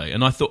yesterday,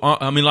 and I thought,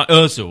 like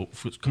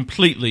Ozil,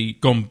 completely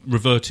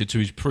reverted to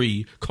his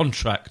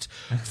pre-contract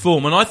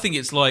form, and I think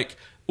it's like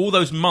all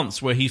those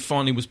months where he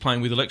finally was playing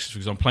with Alexis, for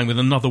example, playing with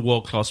another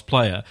world-class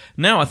player.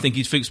 Now I think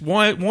he thinks,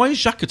 why is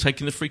Xhaka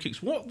taking the free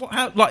kicks?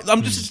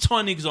 I'm just a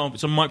tiny example.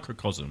 It's a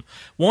microcosm.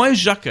 Why has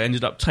Xhaka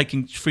ended up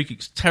taking free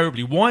kicks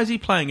terribly? Why is he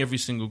playing every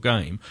single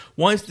game?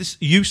 Why is this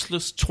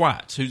useless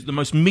twat, who's the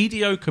most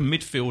mediocre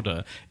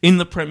midfielder in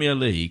the Premier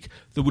League,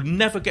 that would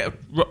never get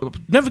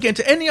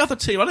into any other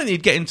team? I don't think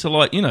he'd get into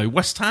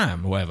West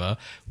Ham or whatever.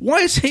 Why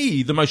is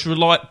he the most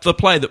the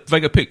player that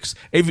Wenger picks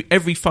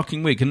every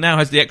fucking week, and now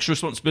has the extra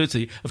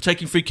responsibility of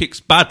taking free kicks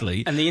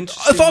badly? And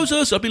if I was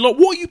Ozil, I'd be like,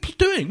 what are you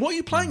doing? What are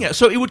you playing at?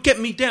 So it would get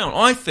me down.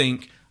 I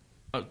think,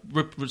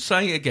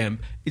 saying it again,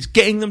 it's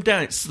getting them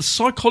down. It's the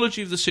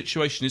psychology of the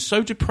situation is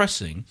so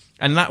depressing,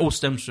 and that all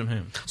stems from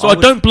him. So I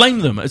don't blame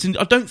them. I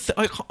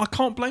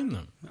can't blame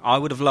them. I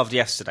would have loved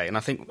yesterday, and I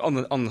think on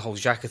the whole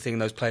Xhaka thing,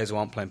 those players who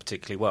aren't playing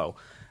particularly well,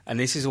 and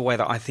this is a way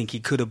that I think he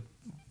could have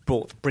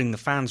bring the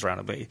fans around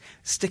a bit.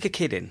 Stick a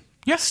kid in.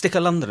 Yeah, stick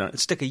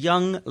a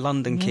young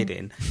London kid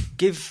in.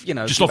 Give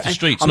just off the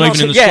streets, not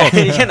even in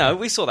the squad.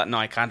 We saw that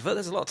Nike advert.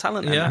 There's a lot of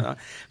talent in there,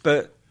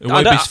 but it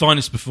won't be his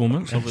finest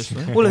performance,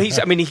 obviously. Well, he's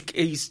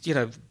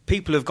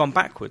people have gone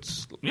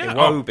backwards. Yeah,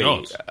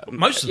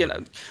 most of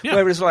them.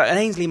 Whereas like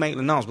Ainsley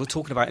Maitland-Niles, we're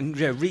talking about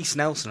Reece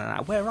Nelson and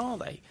that. Where are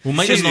they? Well,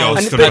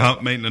 Maitland-Niles stood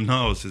about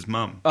Maitland-Niles, his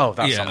mum. Oh,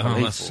 that's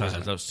unbelievable. That's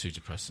sad. That was too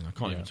depressing. I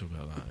can't even talk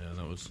about that. Yeah,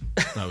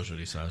 that was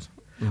really sad.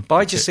 But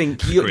I just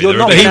think you're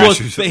not.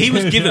 But he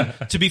was given.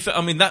 To be fair, I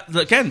mean that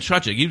again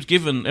tragic. He was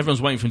given.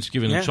 Everyone's waiting for him to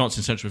give him a chance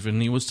in central midfield,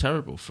 and he was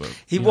terrible.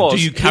 He was.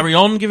 Do you carry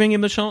on giving him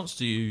the chance?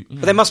 Do you?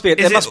 But there must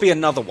be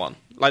another one.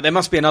 Like there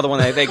must be another one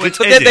there. They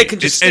can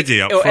just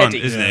Eddie up front,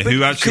 isn't it?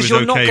 Who actually was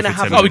okay for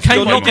 10 minutes.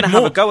 You're not going to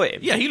have a go at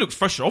him. Yeah, he looked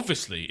fresher,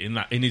 obviously,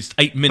 in his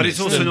 8 minutes.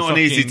 But it's also not an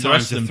easy time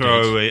to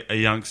throw a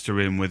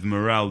youngster in with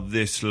morale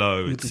this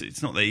low.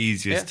 It's not the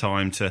easiest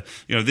time to.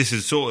 This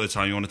is sort of the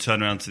time you want to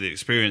turn around to the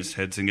experienced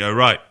heads and go,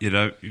 right. It's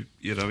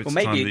well,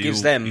 maybe it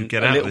gives them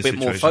a little bit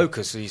more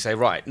focus. So you say,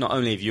 right, not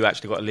only have you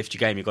actually got to lift your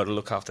game, you've got to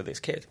look after this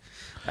kid.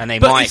 And they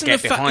might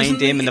get behind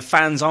him, and the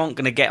fans aren't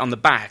going to get on the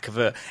back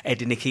of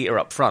Eddie Nikita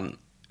up front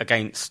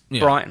against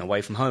Brighton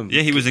away from home.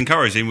 Yeah, he was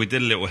encouraging. We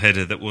did a little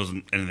header that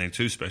wasn't anything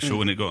too special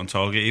when it got on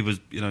target. He was,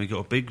 he got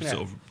a big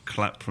sort of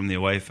clap from the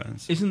away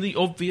fans. Isn't the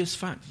obvious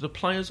fact that the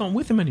players aren't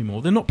with him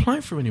anymore? They're not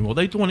playing for him anymore.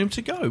 They don't want him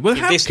to go. Well,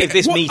 if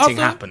this meeting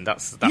happened,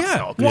 that's not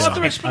a what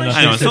other explanation?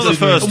 Hang on, it's not the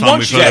first time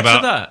we've heard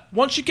about that.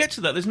 Once you get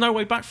to that, there's no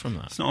way back from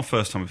that. It's not the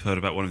first time we've heard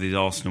about one of these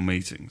Arsenal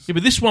meetings. Yeah,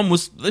 but this one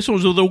was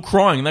all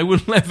crying. They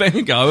wouldn't let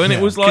Wenger go, and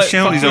it was like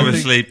Koscielny's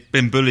obviously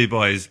been bullied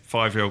by his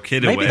 5-year-old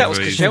kid. Maybe or that was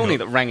Koscielny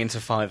that rang into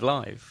 5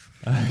 Live.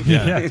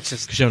 It's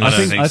just, I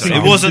don't think so.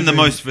 It wasn't the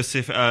most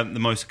specific, the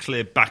most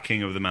clear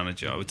backing of the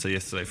manager, I would say,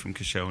 yesterday from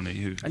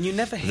Koscielny. And you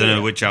never hear. I don't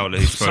know which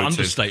outlet he spoke to. It's an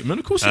understatement.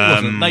 Of course it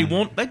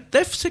wasn't.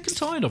 They're sick and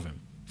tired of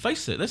him.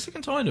 Face it, they're sick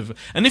and tired of him.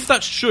 And if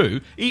that's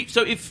true,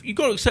 so if you've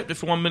got to accept it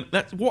for 1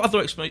 minute, what other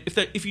explanation?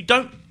 If you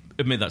don't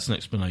admit that's an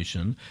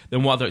explanation,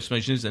 then what other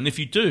explanation is? And if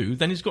you do,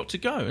 then he's got to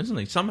go, isn't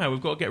he? Somehow we've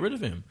got to get rid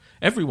of him.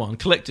 Everyone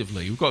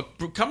collectively, we've got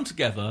to come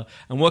together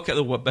and work out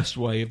the best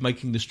way of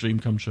making this dream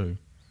come true.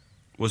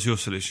 What's your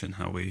solution?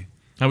 How we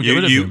get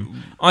rid of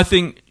him? I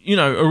think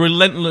a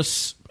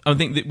relentless. I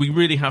think that we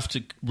really have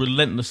to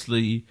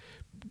relentlessly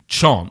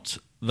chant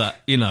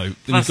that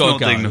that's not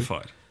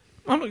dignified.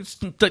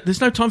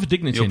 There's no time for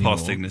dignity anymore.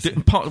 Past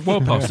dignity.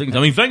 Well past dignity.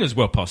 I mean, Wenger's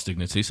well past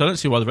dignity, so I don't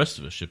see why the rest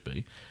of us should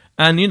be.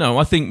 And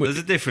I think there's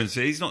a difference.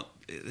 He's not.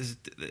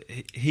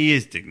 He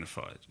is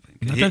dignified.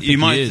 You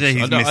might say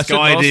he's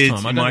misguided.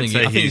 I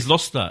think he's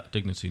lost that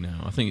dignity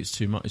now. I think it's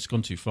too much. It's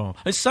gone too far.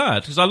 It's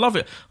sad because I love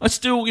it. I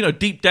still,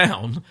 deep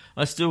down,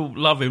 I still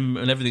love him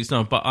and everything he's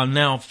done. But I'm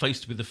now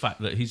faced with the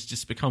fact that he's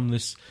just become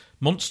this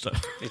monster.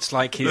 It's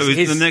like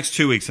the next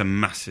 2 weeks are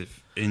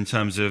massive in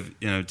terms of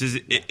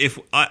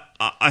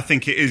I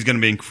think it is going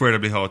to be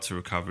incredibly hard to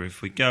recover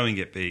if we go and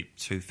get beat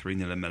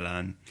 2-3-0 in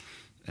Milan.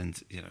 And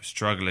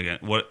struggle again.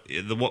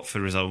 The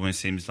Watford result almost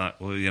seems like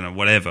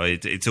whatever.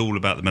 It's all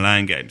about the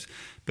Milan games.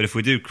 But if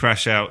we do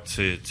crash out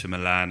to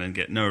Milan and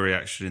get no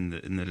reaction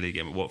in the league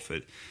game at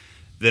Watford,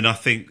 then I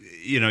think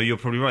you're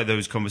probably right.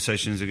 Those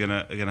conversations are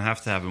gonna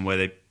have to happen where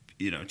they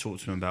talk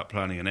to them about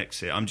planning an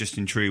exit. I'm just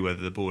intrigued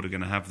whether the board are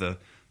going to have the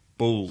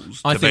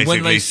balls. I to think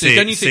when they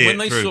see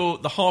saw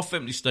the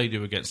half-empty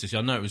stadium against this,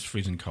 I know it was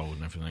freezing cold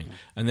and everything,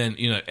 and then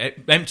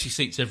empty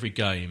seats every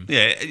game.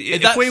 Yeah,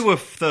 if we were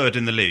third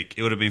in the league,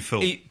 it would have been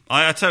full.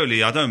 I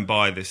don't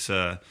buy this.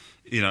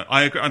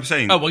 I'm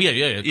saying. Oh well,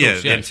 yeah. Of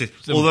course,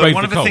 yeah. Although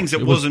one of the things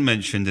that wasn't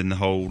mentioned in the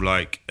whole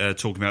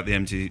talking about the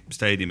empty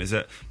stadium is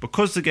that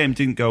because the game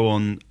didn't go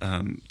on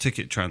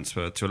ticket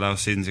transfer to allow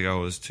season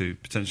goers to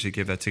potentially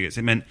give their tickets,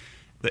 it meant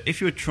that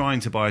if you were trying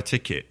to buy a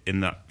ticket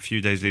in that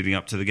few days leading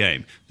up to the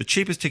game, the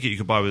cheapest ticket you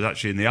could buy was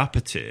actually in the upper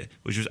tier,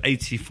 which was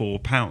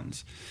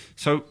 £84.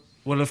 So,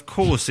 well, of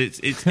course,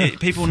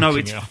 people know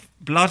it's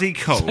bloody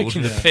cold.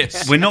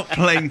 We're not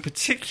playing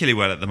particularly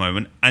well at the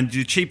moment, and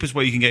the cheapest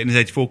way you can get in is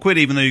 £84,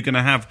 even though you're going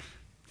to have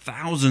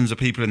thousands of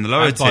people in the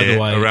lower tier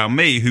around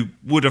me who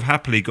would have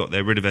happily got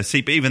rid of their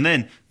seat. But even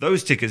then,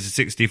 those tickets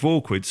are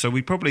 £64. So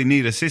we probably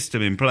need a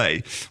system in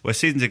play where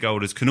season ticket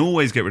holders can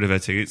always get rid of their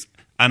tickets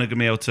and are going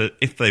to be able to,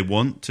 if they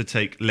want, to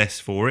take less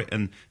for it.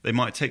 And they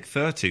might take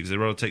 30 because they'd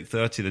rather take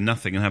 30 than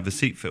nothing and have the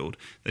seat filled.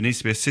 There needs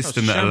to be a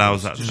system that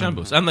allows that.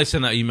 Shambles. And they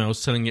send out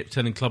emails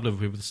telling club level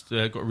people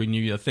got to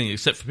renew their thing,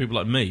 except for people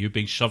like me who've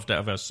been shoved out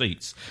of our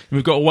seats. And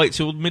we've got to wait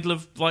till the middle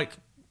of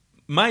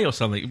May or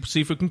something to see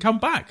if we can come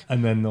back.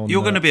 And then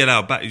you're going to be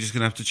allowed back. You're just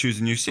going to have to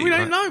choose a new seat. We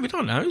don't know. We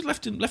don't know. He's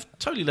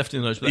totally left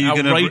in those. Are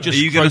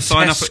you going to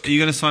sign up? Are you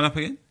going to sign up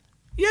again?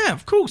 Yeah,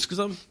 of course,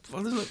 because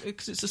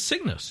it's a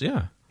sickness.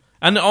 Yeah,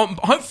 and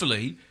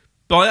hopefully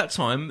by that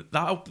time,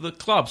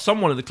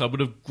 someone at the club would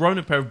have grown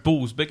a pair of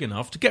balls big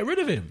enough to get rid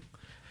of him.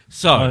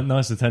 So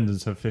nice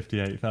attendance of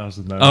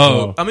 58,000 though.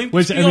 Oh, I mean,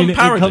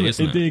 parody,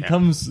 it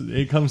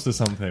comes to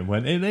something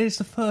when it's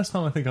the first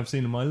time I think I've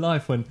seen in my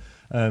life when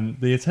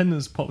the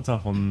attendance popped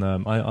up on.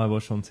 I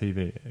watched on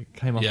TV. It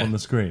came up on the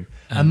screen,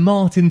 and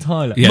Martin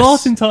Tyler,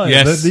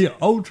 the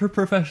ultra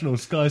professional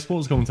Sky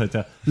Sports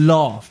commentator,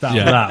 laughed out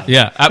loud.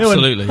 Yeah,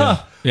 absolutely. Went,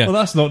 well,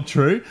 that's not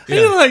true. And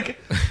you're like,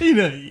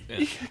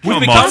 come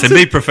on, Martin,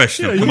 be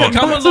professional. Come on,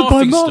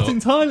 by Martin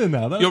Tyler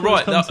now. That's you're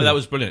right. That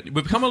was brilliant.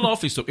 We've become a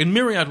laughing stock in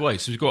myriad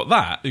ways. So we've got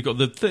that. You've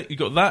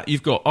got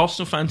You've got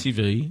Arsenal Fan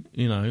TV.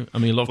 I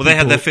mean, a lot of people. They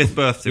had their 5th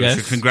birthday. We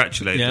should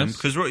congratulate them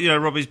because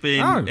Robbie's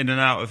been in and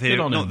out of here.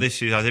 Not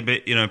this year, I think,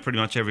 but pretty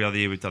much every other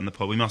year we've done the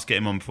pod. We must get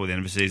him on before the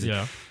end of the season.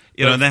 Yeah.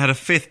 And they had a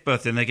 5th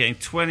birthday, and they're getting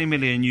 20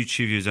 million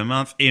YouTube views a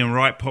month. Ian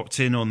Wright popped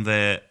in on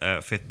their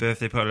 5th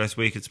birthday party last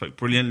week and spoke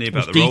brilliantly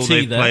about the role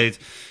they've played.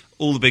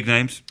 all the big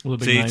names. All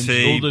the big names.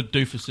 All the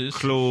doofuses.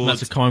 Claude.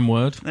 That's a kind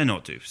word. They're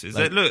not doofuses.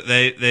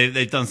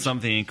 They've done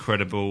something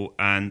incredible,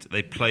 and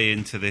they play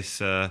into this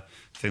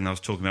thing that I was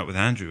talking about with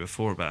Andrew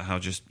before about how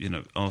just,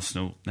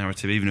 Arsenal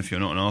narrative, even if you're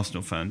not an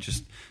Arsenal fan,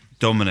 just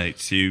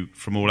dominates you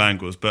from all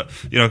angles. But,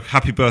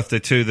 happy birthday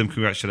to them.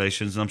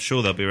 Congratulations. And I'm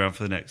sure they'll be around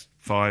for the next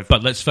 5,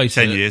 but let's face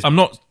 10 it, years. I'm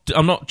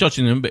not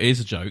judging them, but it is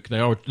a joke. They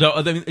are.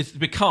 It's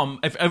become,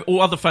 if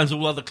all other fans,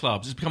 all other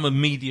clubs, it's become a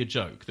media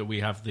joke that we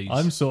have these.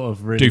 I'm sort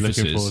of really doofuses.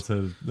 looking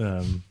forward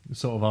to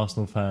sort of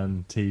Arsenal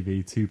fan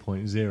TV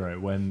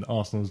 2.0 when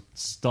Arsenal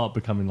start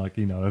becoming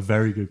a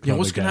very good club. Yeah,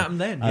 what's going to happen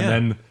then? And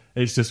then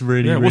it's just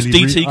really, what's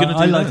really. DT going to do?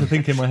 I like to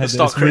think in my head that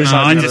Start it's really,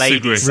 criticising the I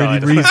ladies' disagree.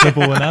 side. really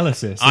reasonable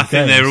analysis. I of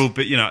think games.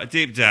 they're all,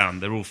 deep down,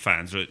 they're all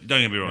fans. Don't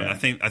get me wrong. Yeah. I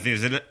think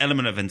there's an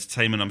element of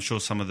entertainment. I'm sure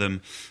some of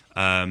them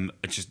are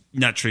just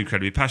naturally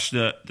incredibly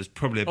passionate. There's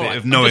probably a bit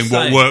of knowing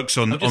what works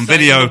on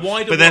video,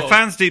 but they're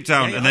fans deep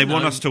down, and they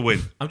want us to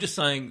win. I'm just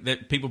saying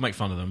that people make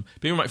fun of them.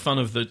 People make fun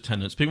of the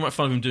tenants. People make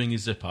fun of him doing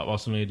his zip up while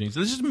somebody doing. So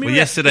this is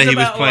Yesterday he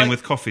was playing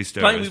with coffee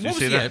stirrers. Did you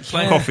see that?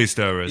 Coffee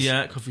stirrers.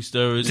 Yeah, coffee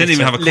stirrers. Didn't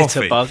even have a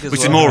coffee, which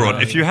is a moron.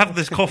 Right. If you have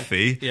this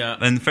coffee,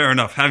 then fair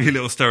enough. Have your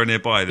little stirrer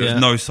nearby. There's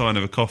no sign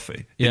of a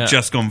coffee. Yeah. You've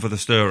just gone for the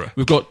stirrer.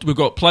 We've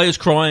got players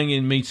crying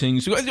in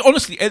meetings.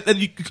 Honestly,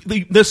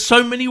 there's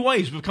so many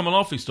ways we've become an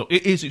laughing stock.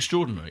 It is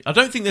extraordinary. I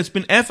don't think there's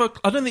been ever.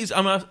 I don't think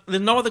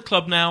there's no other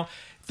club now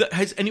that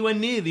has anywhere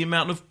near the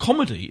amount of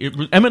comedy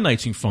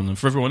emanating from them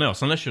for everyone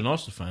else. Unless you're an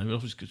Arsenal fan,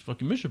 obviously it's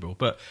fucking miserable.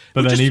 But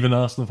then even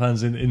Arsenal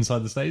fans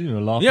inside the stadium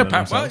are laughing. Yeah, at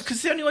themselves. because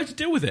it's the only way to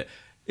deal with it.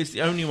 It's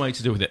the only way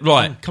to deal with it.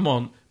 Right, come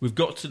on. We've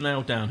got to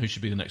nail down who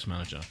should be the next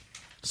manager.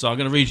 So I'm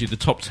going to read you the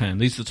top 10.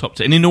 These are the top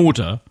 10 in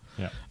order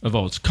of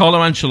odds. Carlo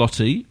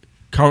Ancelotti,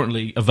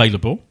 currently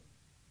available.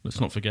 Let's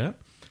not forget.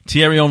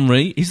 Thierry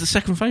Henry, he's the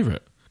second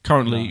favourite.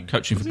 Currently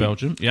coaching for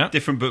Belgium. Yeah,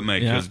 different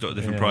bookmakers,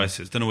 different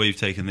prices. Don't know where you've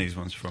taken these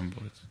ones from,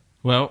 boys.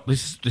 Well,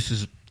 this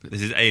is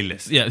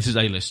A-list. Yeah, this is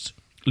A-list.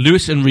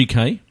 Luis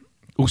Enrique,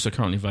 also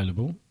currently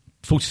available.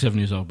 47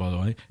 years old, by the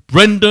way.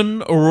 Brendan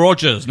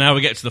Rodgers. Now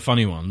we get to the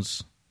funny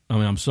ones. I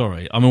mean, I'm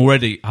sorry. I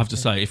have to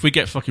say, if we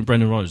get fucking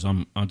Brendan Rodgers, I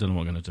don't know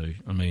what I'm going to do.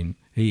 I mean,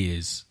 he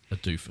is a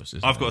doofus.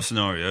 I've got a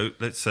scenario.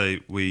 Let's say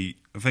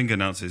Wenger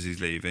announces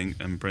he's leaving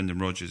and Brendan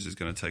Rodgers is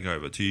going to take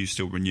over. Do you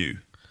still renew?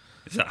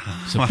 Is that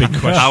it's a big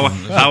question.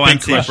 How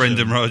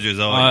anti-Brendan Rodgers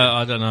are you?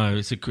 I don't know.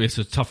 It's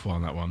a tough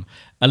one, that one.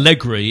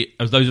 Allegri,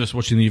 as those of us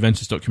watching the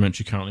Juventus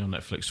documentary currently on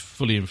Netflix,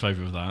 fully in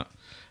favour of that.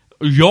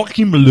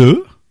 Joachim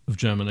Löw of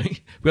Germany.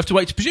 We have to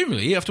wait.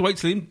 Presumably, you have to wait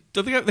till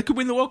they could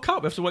win the World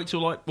Cup. We have to wait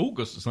till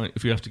August or something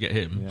if we have to get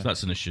him. Yeah. So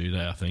that's an issue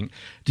there, I think.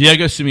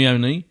 Diego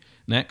Simeone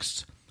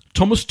next.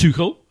 Thomas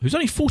Tuchel, who's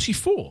only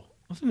 44.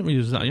 I think he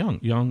was that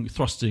young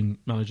thrusting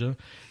manager.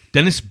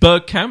 Dennis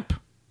Bergkamp.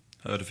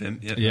 Heard of him?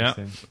 Yeah.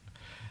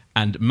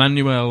 And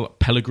Manuel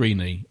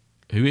Pellegrini,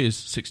 who is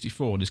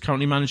 64 and is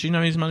currently managing. You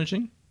know he's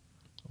managing?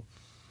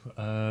 It's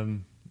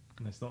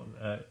not.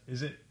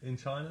 Is it in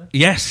China?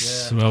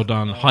 Yes. Yeah. Well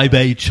done.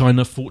 Hebei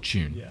China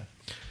Fortune. Yeah.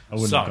 I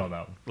wouldn't have got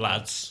that one.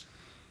 Lads,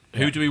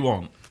 who do we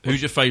want?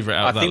 Who's your favourite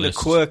out of that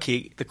list? I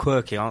think the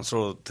quirky answer,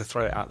 or to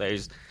throw it out there,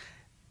 is,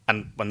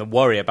 and when the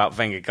worry about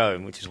Wenger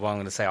going, which is why I'm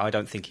going to say I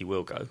don't think he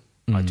will go.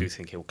 I do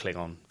think he'll cling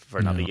on for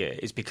another year.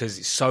 Is because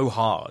it's so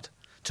hard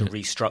to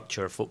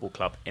restructure a football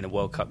club in a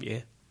World Cup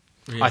year.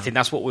 Yeah. I think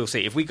that's what we'll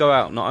see. If we go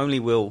out, not only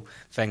will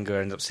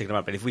Wenger end up sticking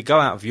around, but if we go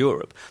out of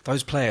Europe,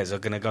 those players are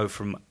going to go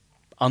from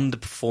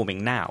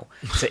underperforming now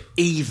to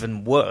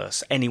even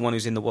worse anyone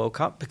who's in the World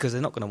Cup, because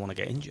they're not going to want to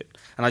get injured.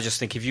 And I just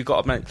think if you've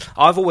got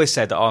I've always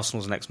said that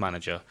Arsenal's next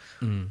manager,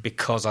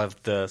 because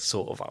of the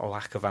sort of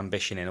lack of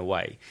ambition in a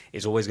way,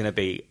 is always going to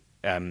be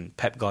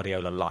Pep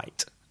Guardiola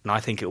light. And I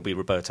think it'll be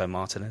Roberto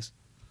Martinez.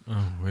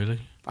 Oh, really?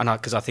 And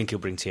because I think he'll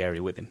bring Thierry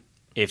with him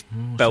if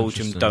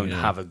Belgium don't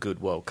have a good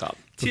World Cup.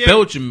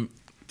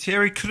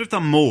 Thierry could have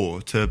done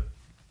more to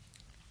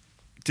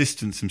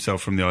distance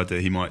himself from the idea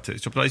he might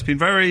take. But he's been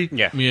very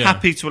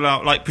happy to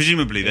allow. Like,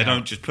 presumably they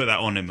don't just put that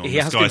on him on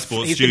the Sky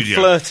Sports studio. He's been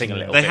flirting a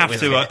little bit. They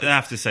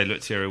have to say,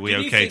 look, Thierry, we're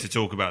okay to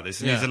talk about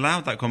this. And he's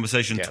allowed that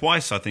conversation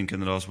twice, I think, in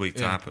the last week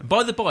to happen.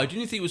 By the by,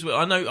 didn't you think it was?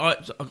 I know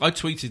I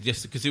tweeted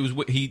yesterday because it was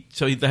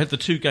they had the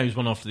two games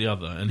one after the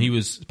other, and he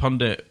was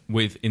pundit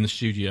in the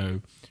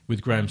studio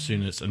with Graham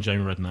Souness and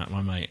Jamie Redknapp,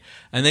 my mate,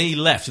 and then he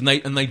left, and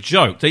they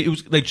joked.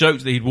 They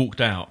joked that he'd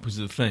walked out because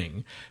of the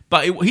thing,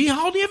 but he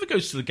hardly ever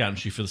goes to the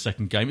gantry for the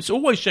second game. It's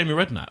always Jamie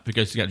Redknapp who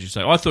goes to the gantry.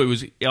 So I thought it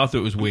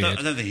was weird. I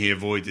don't think he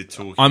avoided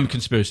talking. I'm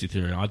conspiracy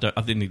theory. I don't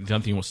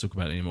think he wants to talk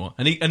about it anymore.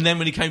 And then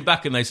when he came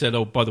back and they said,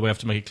 "Oh, by the way, I have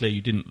to make it clear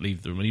you didn't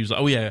leave the room," and he was like,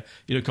 "Oh yeah,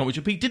 can't we?"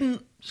 But he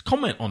didn't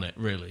comment on it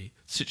really,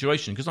 the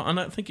situation, because I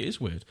don't think it is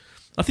weird.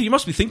 I think he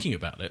must be thinking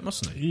about it,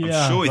 mustn't he?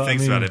 Yeah, I'm sure he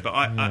thinks about it, but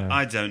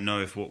I don't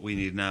know if what we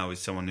need now is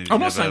someone who's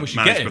never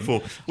managed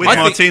before.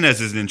 Martinez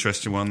is an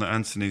interesting one that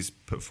Anthony's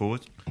put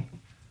forward.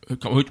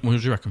 What do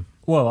you reckon?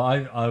 Well,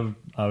 I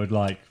would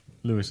like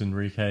Luis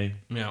Enrique,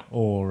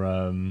 or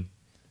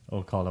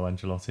Carlo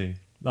Ancelotti.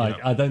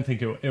 I don't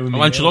think it would.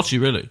 Ancelotti,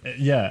 really?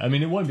 Yeah, I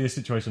mean, it won't be a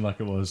situation like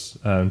it was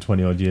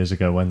 20 odd years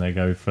ago when they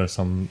go for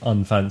some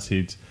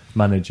unfancied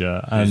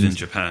manager. And who's in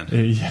Japan.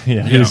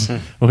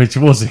 Which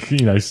was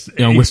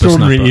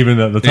extraordinary even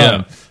at the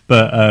time. Yeah.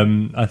 But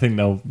I think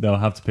they'll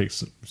have to pick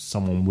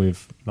someone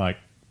with like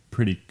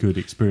pretty good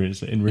experience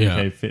that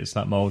Enrique fits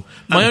that mould.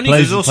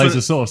 Plays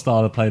the sort of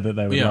style of play that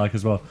they would like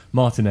as well.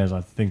 Martinez,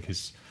 I think,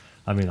 is.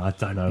 I mean, I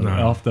don't know.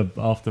 No.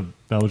 After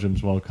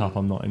Belgium's World Cup,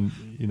 I'm not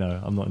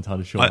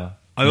entirely sure.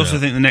 I also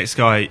think the next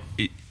guy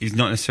is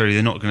not necessarily.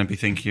 They're not going to be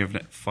thinking of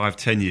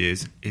 5-10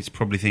 years. It's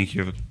probably thinking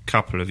of a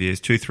couple of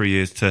years, 2-3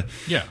 years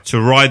to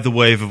ride the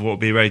wave of what will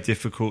be a very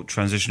difficult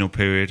transitional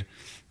period.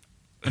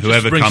 And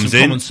whoever comes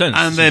in,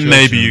 and then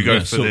maybe you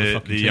go for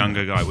the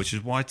younger guy, which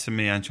is why to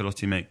me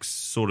Ancelotti makes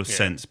sort of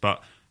sense.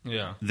 But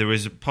there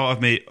is a part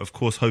of me, of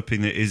course,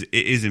 hoping that it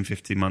is in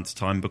 15 months'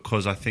 time,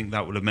 because I think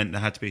that would have meant there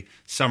had to be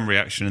some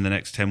reaction in the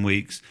next 10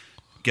 weeks.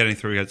 Getting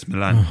through against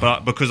Milan,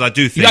 but because I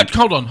do think...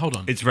 Hold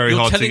on. It's very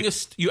hard to... You're telling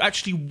us you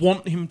actually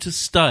want him to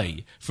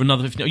stay for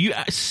another 15... Are you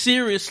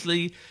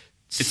seriously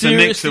It's a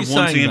mix of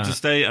wanting him to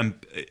stay, and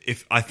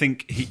I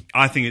think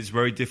it's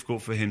very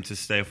difficult for him to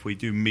stay if we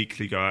do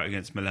meekly go out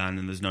against Milan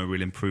and there's no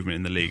real improvement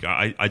in the league.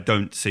 I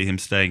don't see him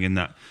staying in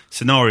that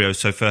scenario.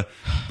 But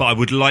I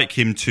would like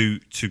him to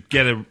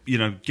get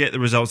the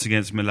results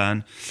against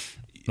Milan.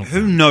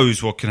 Who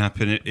knows what can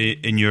happen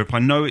in Europe? I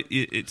know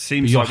it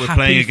seems like we're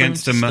playing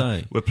against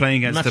them. We're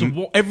playing against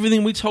them.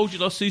 Everything we told you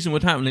last season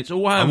would happen. It's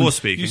all happening. I was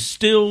speaking. You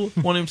still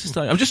want him to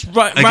stay. I'm just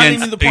rallying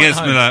the point against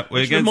home. Milan.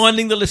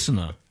 Reminding the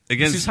listener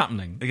this is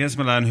happening against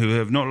Milan, who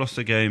have not lost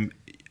a game.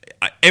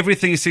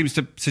 Everything seems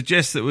to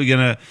suggest that we're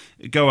going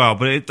to go out,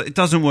 but it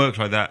doesn't work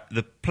like that.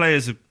 The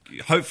players are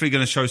hopefully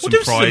going to show some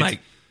pride.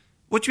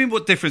 What do you mean?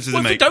 What difference does it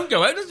make? If we don't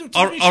go out,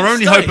 our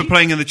only hope of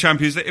playing in the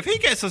Champions League. If he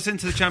gets us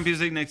into the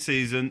Champions League next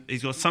season,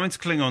 he's got something to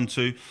cling on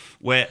to,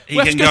 where he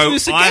can go.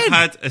 I've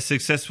had a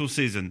successful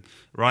season,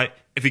 right?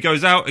 If he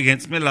goes out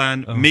against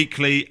Milan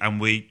meekly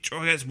and we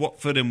draw against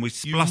Watford and we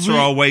splutter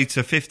our way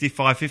to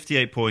 55,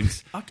 58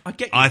 points, I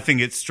get you. I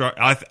think it's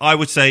I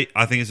would say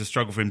I think it's a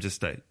struggle for him to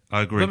stay.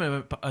 I agree.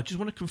 Wait, but I just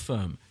want to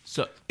confirm.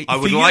 So I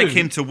would like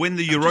him to win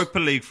the Europa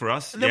League for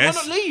us. Then why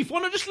not leave? Why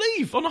not just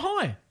leave on a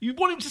high? You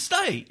want him to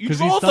stay because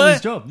he's done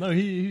his job. No,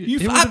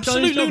 you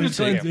absolute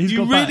lunatic.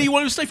 You really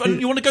want him to stay?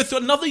 You want to go through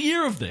another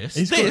year of this?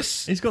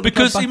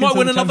 Because he might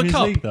win another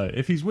cup. League, though.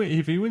 If he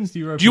wins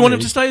the Europa League, do you want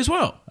him to stay as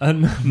well?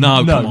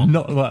 No, come on.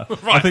 Not well.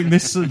 Right. I think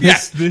this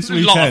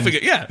weekend, laughing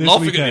at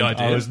the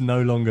idea. I was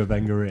no longer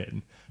Wenger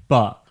in,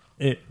 but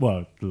the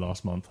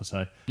last month or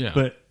so. Yeah.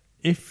 But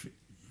if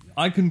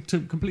I can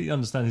completely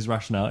understand his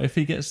rationale, if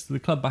he gets the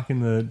club back in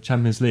the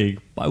Champions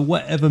League by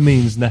whatever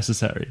means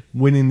necessary,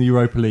 winning the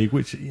Europa League,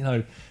 which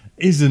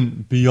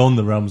isn't beyond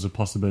the realms of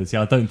possibility.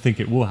 I don't think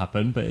it will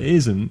happen, but it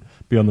isn't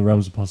beyond the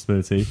realms of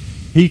possibility.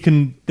 He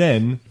can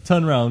then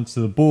turn around to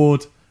the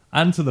board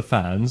and to the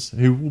fans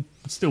who will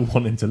still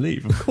want him to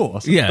leave, of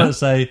course. But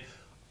say,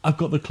 I've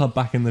got the club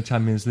back in the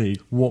Champions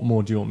League. What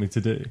more do you want me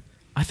to do?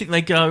 I think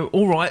they go,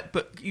 all right,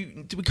 but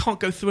we can't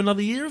go through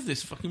another year of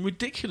this fucking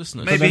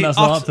ridiculousness. But then that's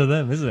not up to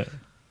them, is it?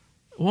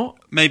 What?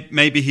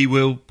 Maybe he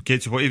will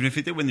get to a point, even if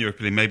he did win the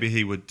Europa League, maybe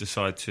he would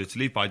decide to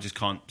leave, but I just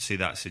can't see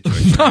that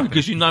situation. No,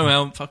 because you know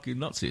how fucking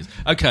nuts he is.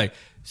 Okay,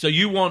 so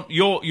you want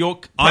your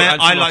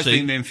I like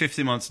thinking that in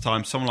 15 months'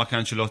 time, someone like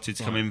Ancelotti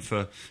to come in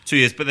for 2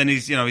 years, but then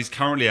he's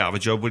currently out of a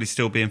job. Will he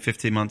still be in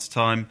 15 months'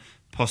 time?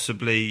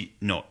 Possibly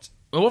not.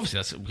 Well,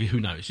 obviously, who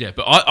knows? Yeah,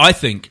 but I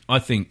think.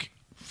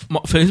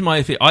 Here's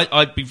my thing.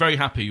 I'd be very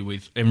happy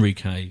with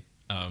Enrique.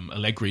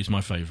 Allegri is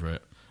my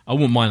favourite. I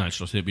wouldn't mind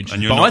Ancelotti. It'd be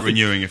interesting. And you're not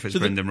renewing if it's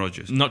Brendan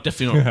Rodgers?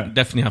 Definitely not.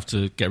 Definitely have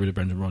to get rid of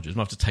Brendan Rodgers. I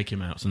have to take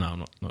him out. So no,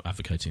 I'm not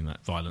advocating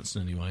that violence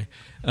in any way.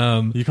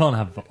 You can't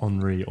have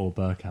Henry or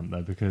Bergkamp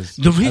though, because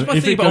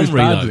if it goes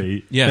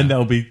badly, then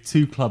there'll be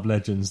two club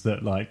legends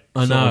that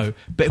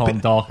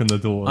can't darken the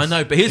doors. I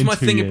know, but here's my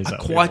thing.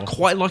 I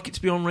quite like it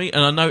to be Henry,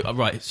 and I know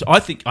right. So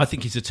I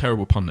think he's a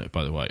terrible pundit.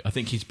 By the way, I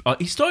think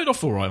he started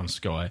off all right on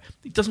Sky.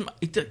 He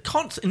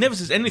never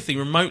says anything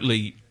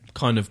remotely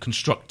kind of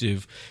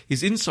constructive.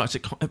 His insights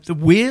are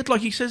weird.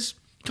 Like he says,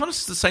 kind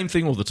of the same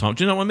thing all the time.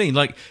 Do you know what I mean?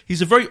 Like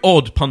he's a very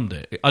odd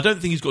pundit. I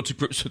don't think he's got to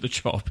grips with the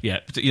job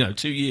yet. But,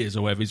 2 years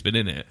or whatever he's been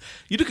in it.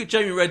 You look at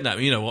Jamie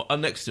Redknapp. You know what?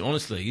 I'm next to him,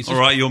 honestly. He's just,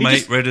 all right, your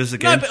mate Redders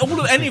again. No,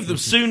 but any of them.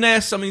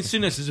 Souness. I mean,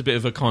 Souness is a bit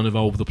of a kind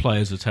of the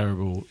players are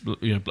terrible.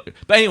 But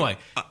anyway,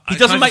 he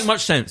doesn't make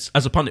much sense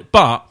as a pundit.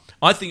 But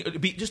I think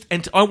it'd be just.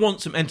 I want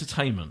some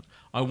entertainment.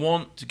 I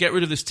want to get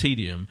rid of this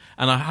tedium,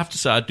 and I have to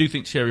say, I do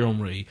think Thierry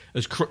Henry,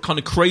 as kind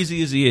of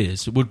crazy as he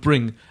is, would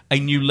bring a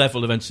new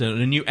level of entertainment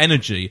and a new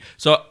energy.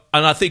 So,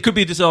 and I think it could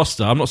be a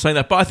disaster. I'm not saying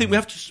that, but I think we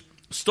have to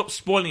stop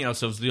spoiling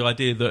ourselves with the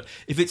idea that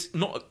if it's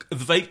not a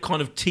vague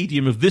kind of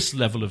tedium of this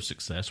level of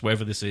success,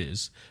 wherever this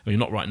is, I mean,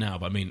 not right now,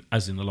 but I mean,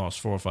 as in the last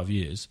 4 or 5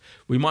 years,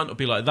 we might not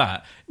be like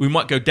that. We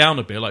might go down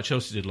a bit, like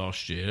Chelsea did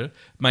last year,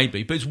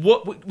 maybe. But it's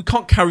we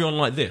can't carry on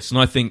like this. And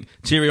I think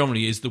Thierry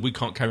Henry is the we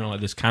can't carry on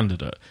like this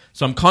candidate.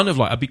 So I'm kind of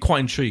like, I'd be quite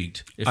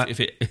intrigued if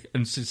it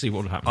and see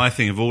what would happen. I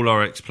think of all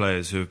our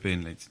ex-players who have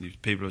been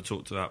linked, people have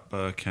talked about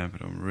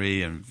Bergkamp and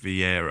Henry and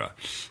Vieira.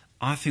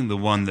 I think the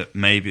one that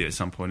maybe at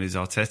some point is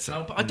Arteta.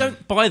 No, but I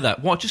don't buy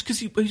that. Why? Just because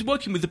he's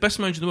working with the best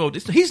manager in the world.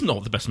 He's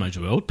not the best manager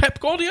in the world. Pep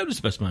Guardiola's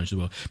the best manager in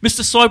the world.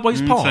 Mr. Sideways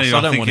Pass.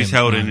 I think he's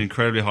held in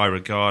incredibly high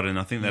regard, and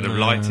I think they'd have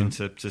liked him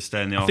to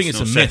stay in the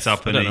Arsenal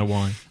setup. I don't know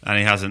why. And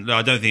he hasn't. No,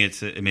 I don't think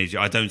it's immediate.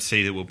 I don't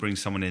see that we'll bring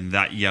someone in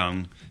that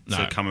young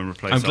to come and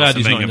replace I'm glad Arsene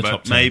he's not Wenger, in the but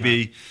top 10.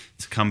 maybe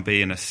to come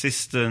be an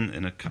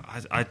assistant.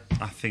 I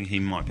think he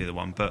might be the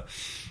one. But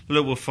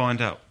look, we'll find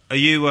out. Are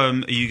you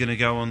going to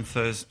go on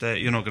Thursday?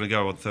 You're not going to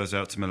go on Thursday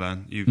out to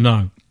Milan.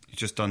 No. You've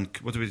just done,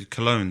 what do we do?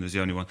 Cologne is the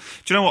only one.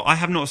 Do you know what? I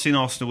have not seen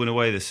Arsenal win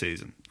away this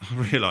season. I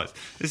realise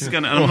this is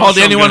going to.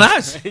 Hardly anyone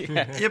has.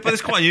 Yeah, but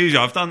it's quite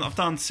unusual. I've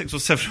done 6 or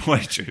 7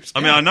 away trips.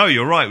 I mean, I know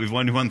you're right. We've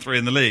only won 3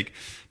 in the league,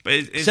 but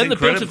it's Send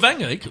incredible. the bill to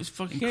Wenger. It was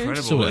fucking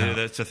incredible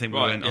to think we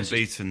went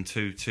unbeaten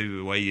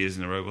two away years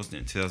in a row, wasn't it?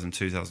 In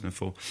 2002,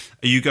 2004.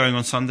 Are you going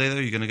on Sunday though?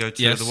 Are you going to go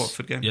to the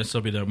Watford game? Yes,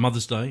 I'll be there.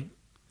 Mother's Day.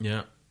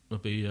 Yeah. I'll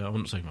be. I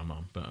wouldn't say my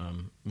mum, but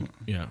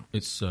yeah,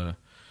 it's.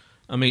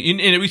 I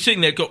mean, we've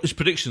seen that got this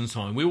prediction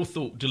time. We all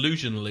thought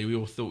delusionally. We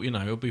all thought,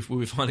 we'll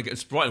be fine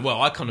against Brighton.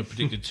 Well, I kind of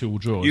predicted 2-2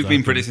 draws. You've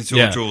been predicting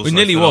 2-2 draws. It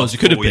nearly was. It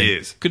could have been.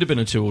 Years. Could have been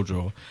a 2-2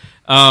 draw.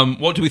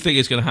 What do we think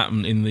is going to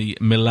happen in the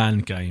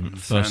Milan game?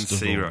 First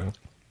of all,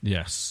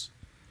 yes.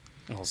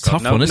 Oh, God,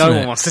 tough one, isn't it? No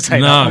one wants to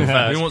take that one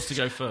first. Who wants to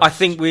go first? I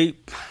think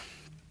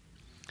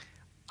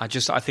I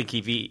think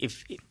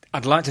if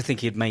I'd like to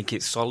think he'd make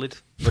it solid,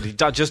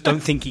 but I just don't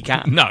think he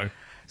can. No.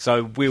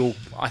 So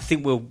I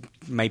think we'll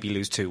maybe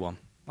lose 2-1.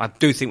 I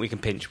do think we can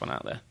pinch one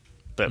out there,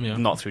 but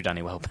not through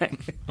Danny Welbeck.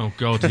 Oh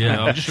God,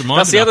 yeah. I'm just reminded.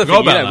 That's the other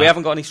thing. We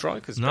haven't got any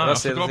strikers. No,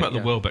 that's I forgot about the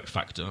thing, Welbeck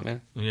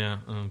factor. Yeah.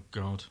 Oh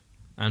God,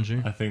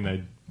 Andrew. I think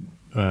they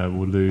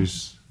will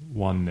lose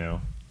 1-0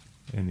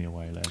 in the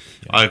away leg.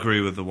 Yeah. I agree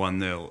with the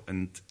 1-0,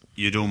 and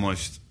you'd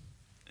almost.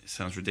 It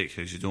sounds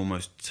ridiculous. You'd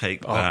almost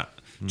take that.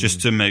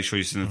 Just to make sure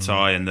you're in the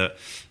tie, and that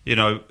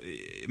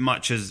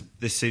much as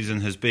this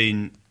season has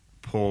been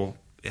poor,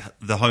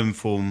 the home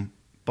form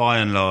by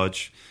and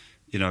large,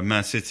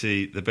 Man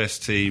City, the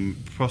best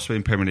team possibly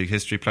in Premier League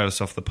history, played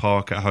us off the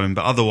park at home,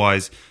 but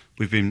otherwise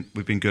we've been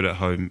good at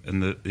home,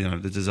 and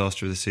the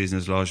disaster of the season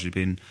has largely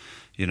been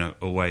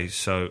away.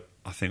 So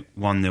I think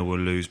 1-0 we'll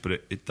lose, but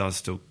it does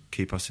still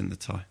keep us in the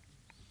tie.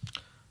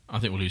 I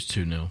think we'll lose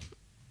 2-0.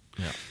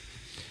 Yeah.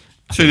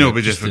 2-0 will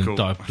be difficult.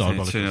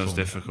 2-0 is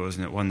difficult,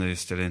 isn't it? 1-0 is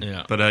still in.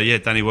 Yeah. But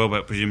Danny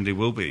Welbeck presumably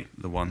will be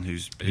the one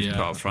who's put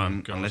up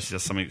front, unless he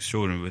does something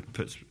extraordinary with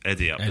puts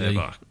Eddie up there.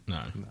 But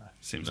no.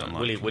 Seems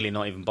unlikely. Will he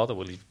not even bother?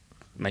 Will he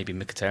maybe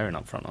Mkhitaryan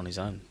up front on his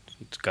own?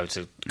 To go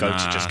to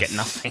just get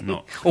nothing,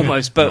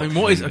 almost. But I mean,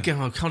 what is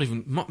again? I can't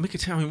even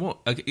Mkhitaryan. What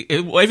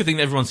everything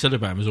that everyone said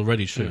about him is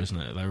already true, isn't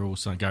it? They were all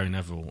saying Gary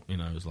Neville,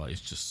 was like he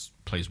just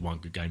plays one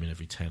good game in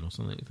every 10 or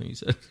something. I think he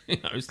said,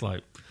 it's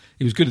like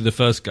he was good in the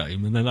first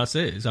game, and then that's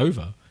it. It's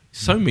over.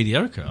 It's so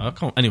mediocre. I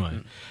can't.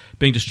 Anyway,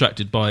 being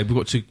distracted by we've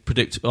got to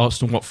predict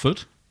Arsenal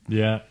Watford.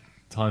 Yeah,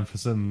 time for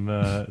some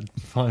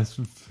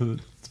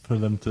for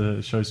them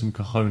to show some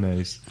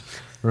cojones.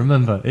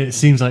 Remember, it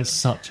seems like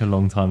such a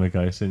long time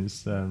ago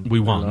since we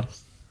won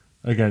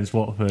against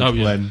Watford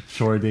when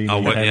Troy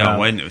Deeney came out.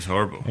 When it was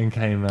horrible And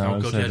came out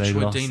and said they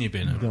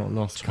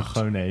lost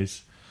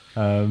cojones.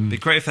 It'd be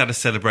great if they had a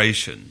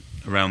celebration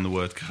around the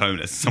word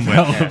cojones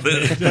somewhere.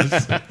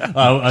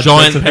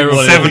 Giant pair of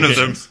 7 of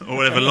them or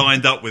whatever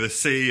lined up with a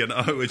C and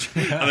O,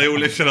 and they all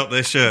lifted up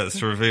their shirts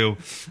to reveal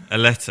a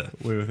letter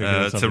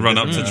to run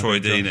up to Troy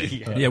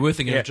Deeney. Yeah, we're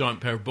thinking of a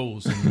giant pair of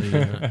balls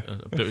and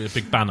a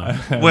big banner.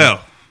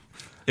 Well,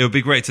 it would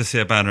be great to see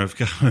a banner of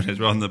cojones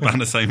rather than the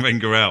banner saying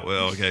Wenger out with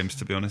our games,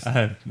 to be honest.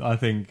 I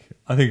think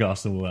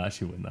Arsenal will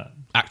actually win that.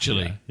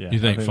 Actually, yeah. You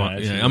think?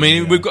 Fine. Yeah. I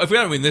mean, if we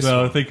don't win this,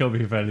 I think it'll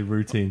be a fairly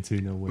routine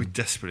 2-0 win. We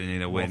desperately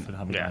need a win.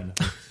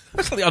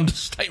 That's like the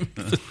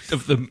understatement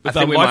of the. I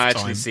think we might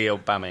actually see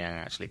Aubameyang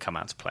actually come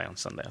out to play on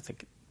Sunday. I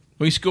think.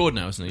 Well, he scored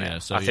now, isn't he? Yeah.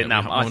 So I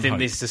think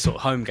this is the sort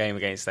of home game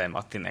against them.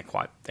 I think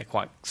they're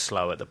quite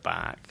slow at the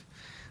back.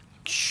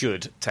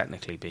 Should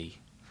technically be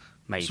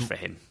made for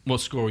him.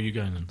 What score are you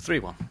going then?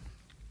 3-1.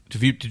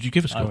 Did you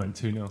give a score? I went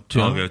 2-0.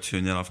 I'll go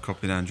 2-0. I've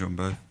copied Andrew on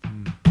both.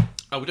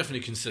 I will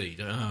definitely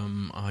concede.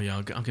 I'm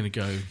going to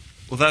go.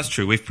 Well, that's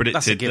true. We've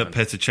predicted that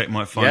Petr Cech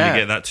might finally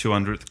get that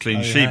 200th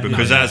clean sheet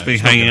because that's been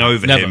hanging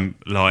over him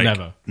like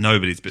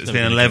nobody's. But it's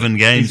been 11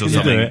 games or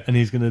something. Do it, and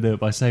he's going to do it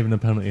by saving a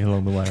penalty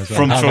along the way as well.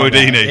 From Troy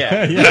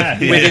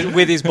Deeney.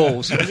 With his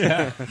balls. I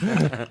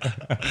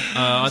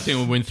think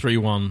we'll win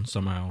 3-1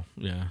 somehow.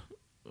 Yeah,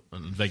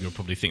 and Wenger will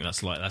probably think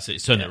that's it.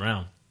 Turn it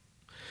around.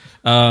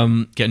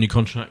 Get a new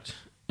contract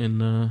in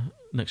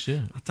next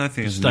year. I don't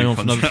think it's stay on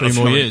for another 3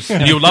 more years.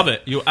 You'll love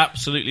it. You'll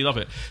absolutely love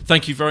it.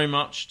 Thank you very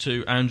much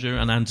to Andrew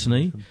and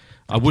Anthony.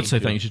 I would say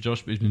thank you to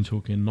Josh, but he's been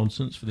talking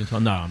nonsense for the entire...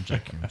 No, I'm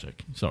joking.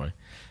 Sorry.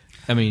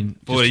 I mean,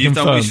 boy, you've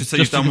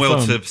done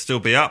well to still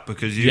be up,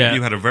 because you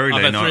had a very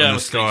late night on the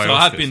Sky. So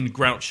I have been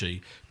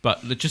grouchy,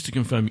 but just to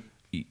confirm,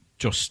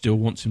 Josh still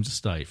wants him to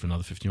stay for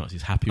another 15 months.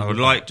 He's happy with it. I would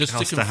like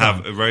us to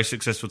have a very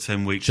successful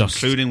 10 weeks,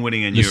 including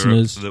winning in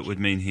Europe. That would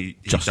mean he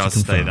does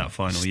stay that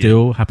final year.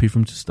 Still happy for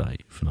him to stay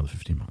for another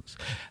 15 months.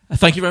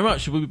 Thank you very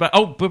much. We'll be back.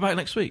 Oh, we're back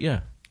next week,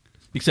 yeah.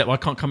 Except I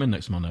can't come in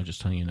next Monday, I'm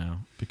just telling you now,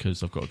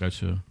 because I've got to go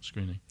to a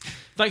screening.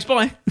 Thanks,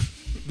 bye.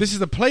 This is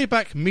a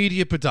Playback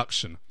Media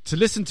production. To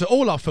listen to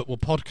all our football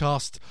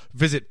podcasts,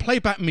 visit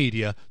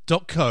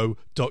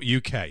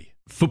playbackmedia.co.uk.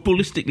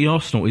 Footballistically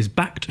Arsenal is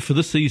backed for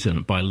the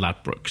season by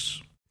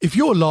Ladbrokes. If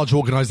you're a large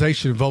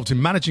organisation involved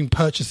in managing,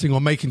 purchasing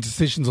or making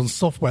decisions on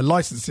software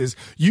licenses,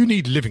 you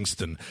need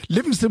Livingston.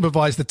 Livingston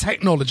provides the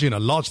technology and a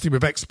large team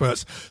of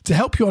experts to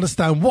help you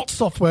understand what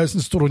software is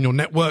installed on your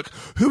network,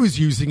 who is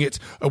using it,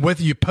 and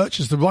whether you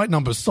purchase the right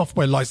number of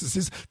software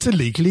licenses to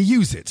legally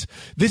use it.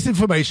 This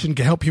information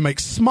can help you make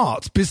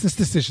smart business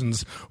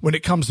decisions when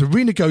it comes to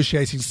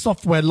renegotiating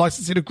software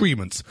licensing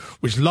agreements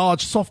with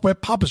large software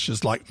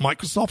publishers like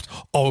Microsoft,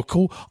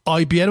 Oracle,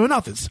 IBM and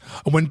others,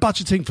 and when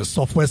budgeting for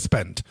software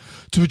spend.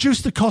 To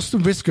reduce the cost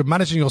and risk of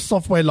managing your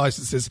software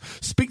licenses,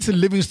 speak to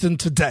Livingston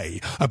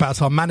today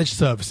about our managed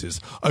services.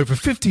 Over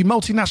 50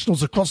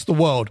 multinationals across the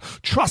world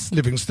trust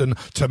Livingston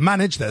to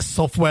manage their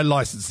software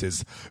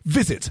licenses.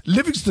 Visit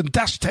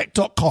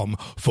livingston-tech.com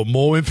for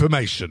more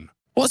information.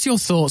 What's your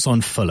thoughts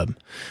on Fulham?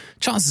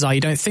 Chances are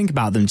you don't think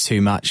about them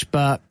too much,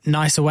 but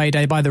nice away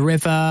day by the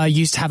river,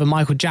 used to have a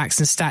Michael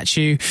Jackson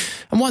statue,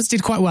 and once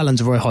did quite well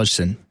under Roy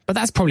Hodgson. But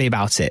that's probably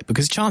about it,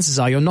 because chances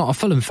are you're not a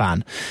Fulham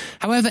fan.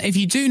 However, if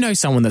you do know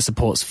someone that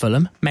supports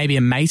Fulham, maybe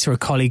a mate or a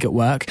colleague at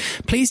work,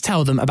 please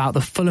tell them about the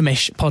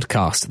Fulhamish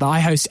podcast that I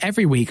host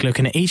every week,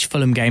 looking at each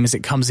Fulham game as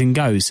it comes and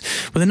goes,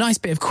 with a nice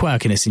bit of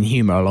quirkiness and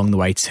humour along the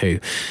way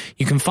too.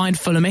 You can find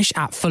Fulhamish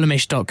at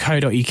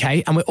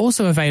fulhamish.co.uk, and we're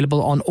also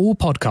available on all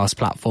podcast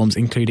platforms,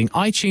 including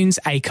iTunes,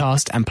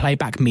 Acast and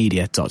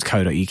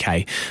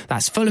playbackmedia.co.uk.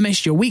 That's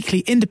Fulhamish, your weekly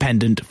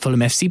independent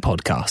Fulham FC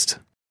podcast.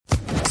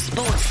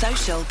 Sports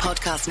Social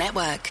Podcast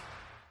Network.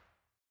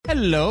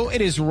 Hello, it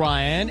is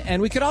Ryan,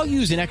 and we could all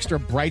use an extra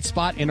bright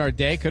spot in our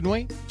day, couldn't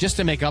we? Just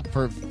to make up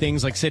for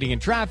things like sitting in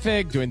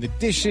traffic, doing the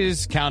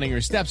dishes, counting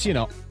your steps,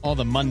 all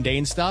the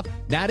mundane stuff.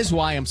 That is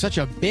why I'm such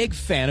a big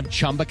fan of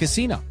Chumba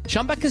Casino.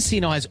 Chumba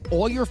Casino has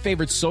all your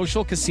favorite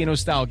social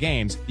casino-style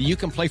games that you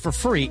can play for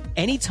free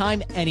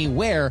anytime,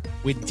 anywhere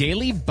with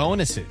daily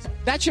bonuses.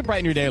 That should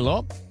brighten your day a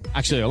little.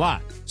 Actually, a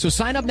lot. So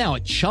sign up now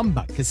at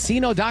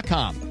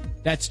ChumbaCasino.com.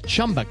 That's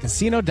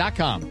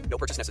ChumbaCasino.com. No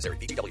purchase necessary.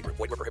 VGW Group.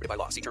 Void where prohibited by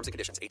law. See terms and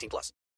conditions. 18+.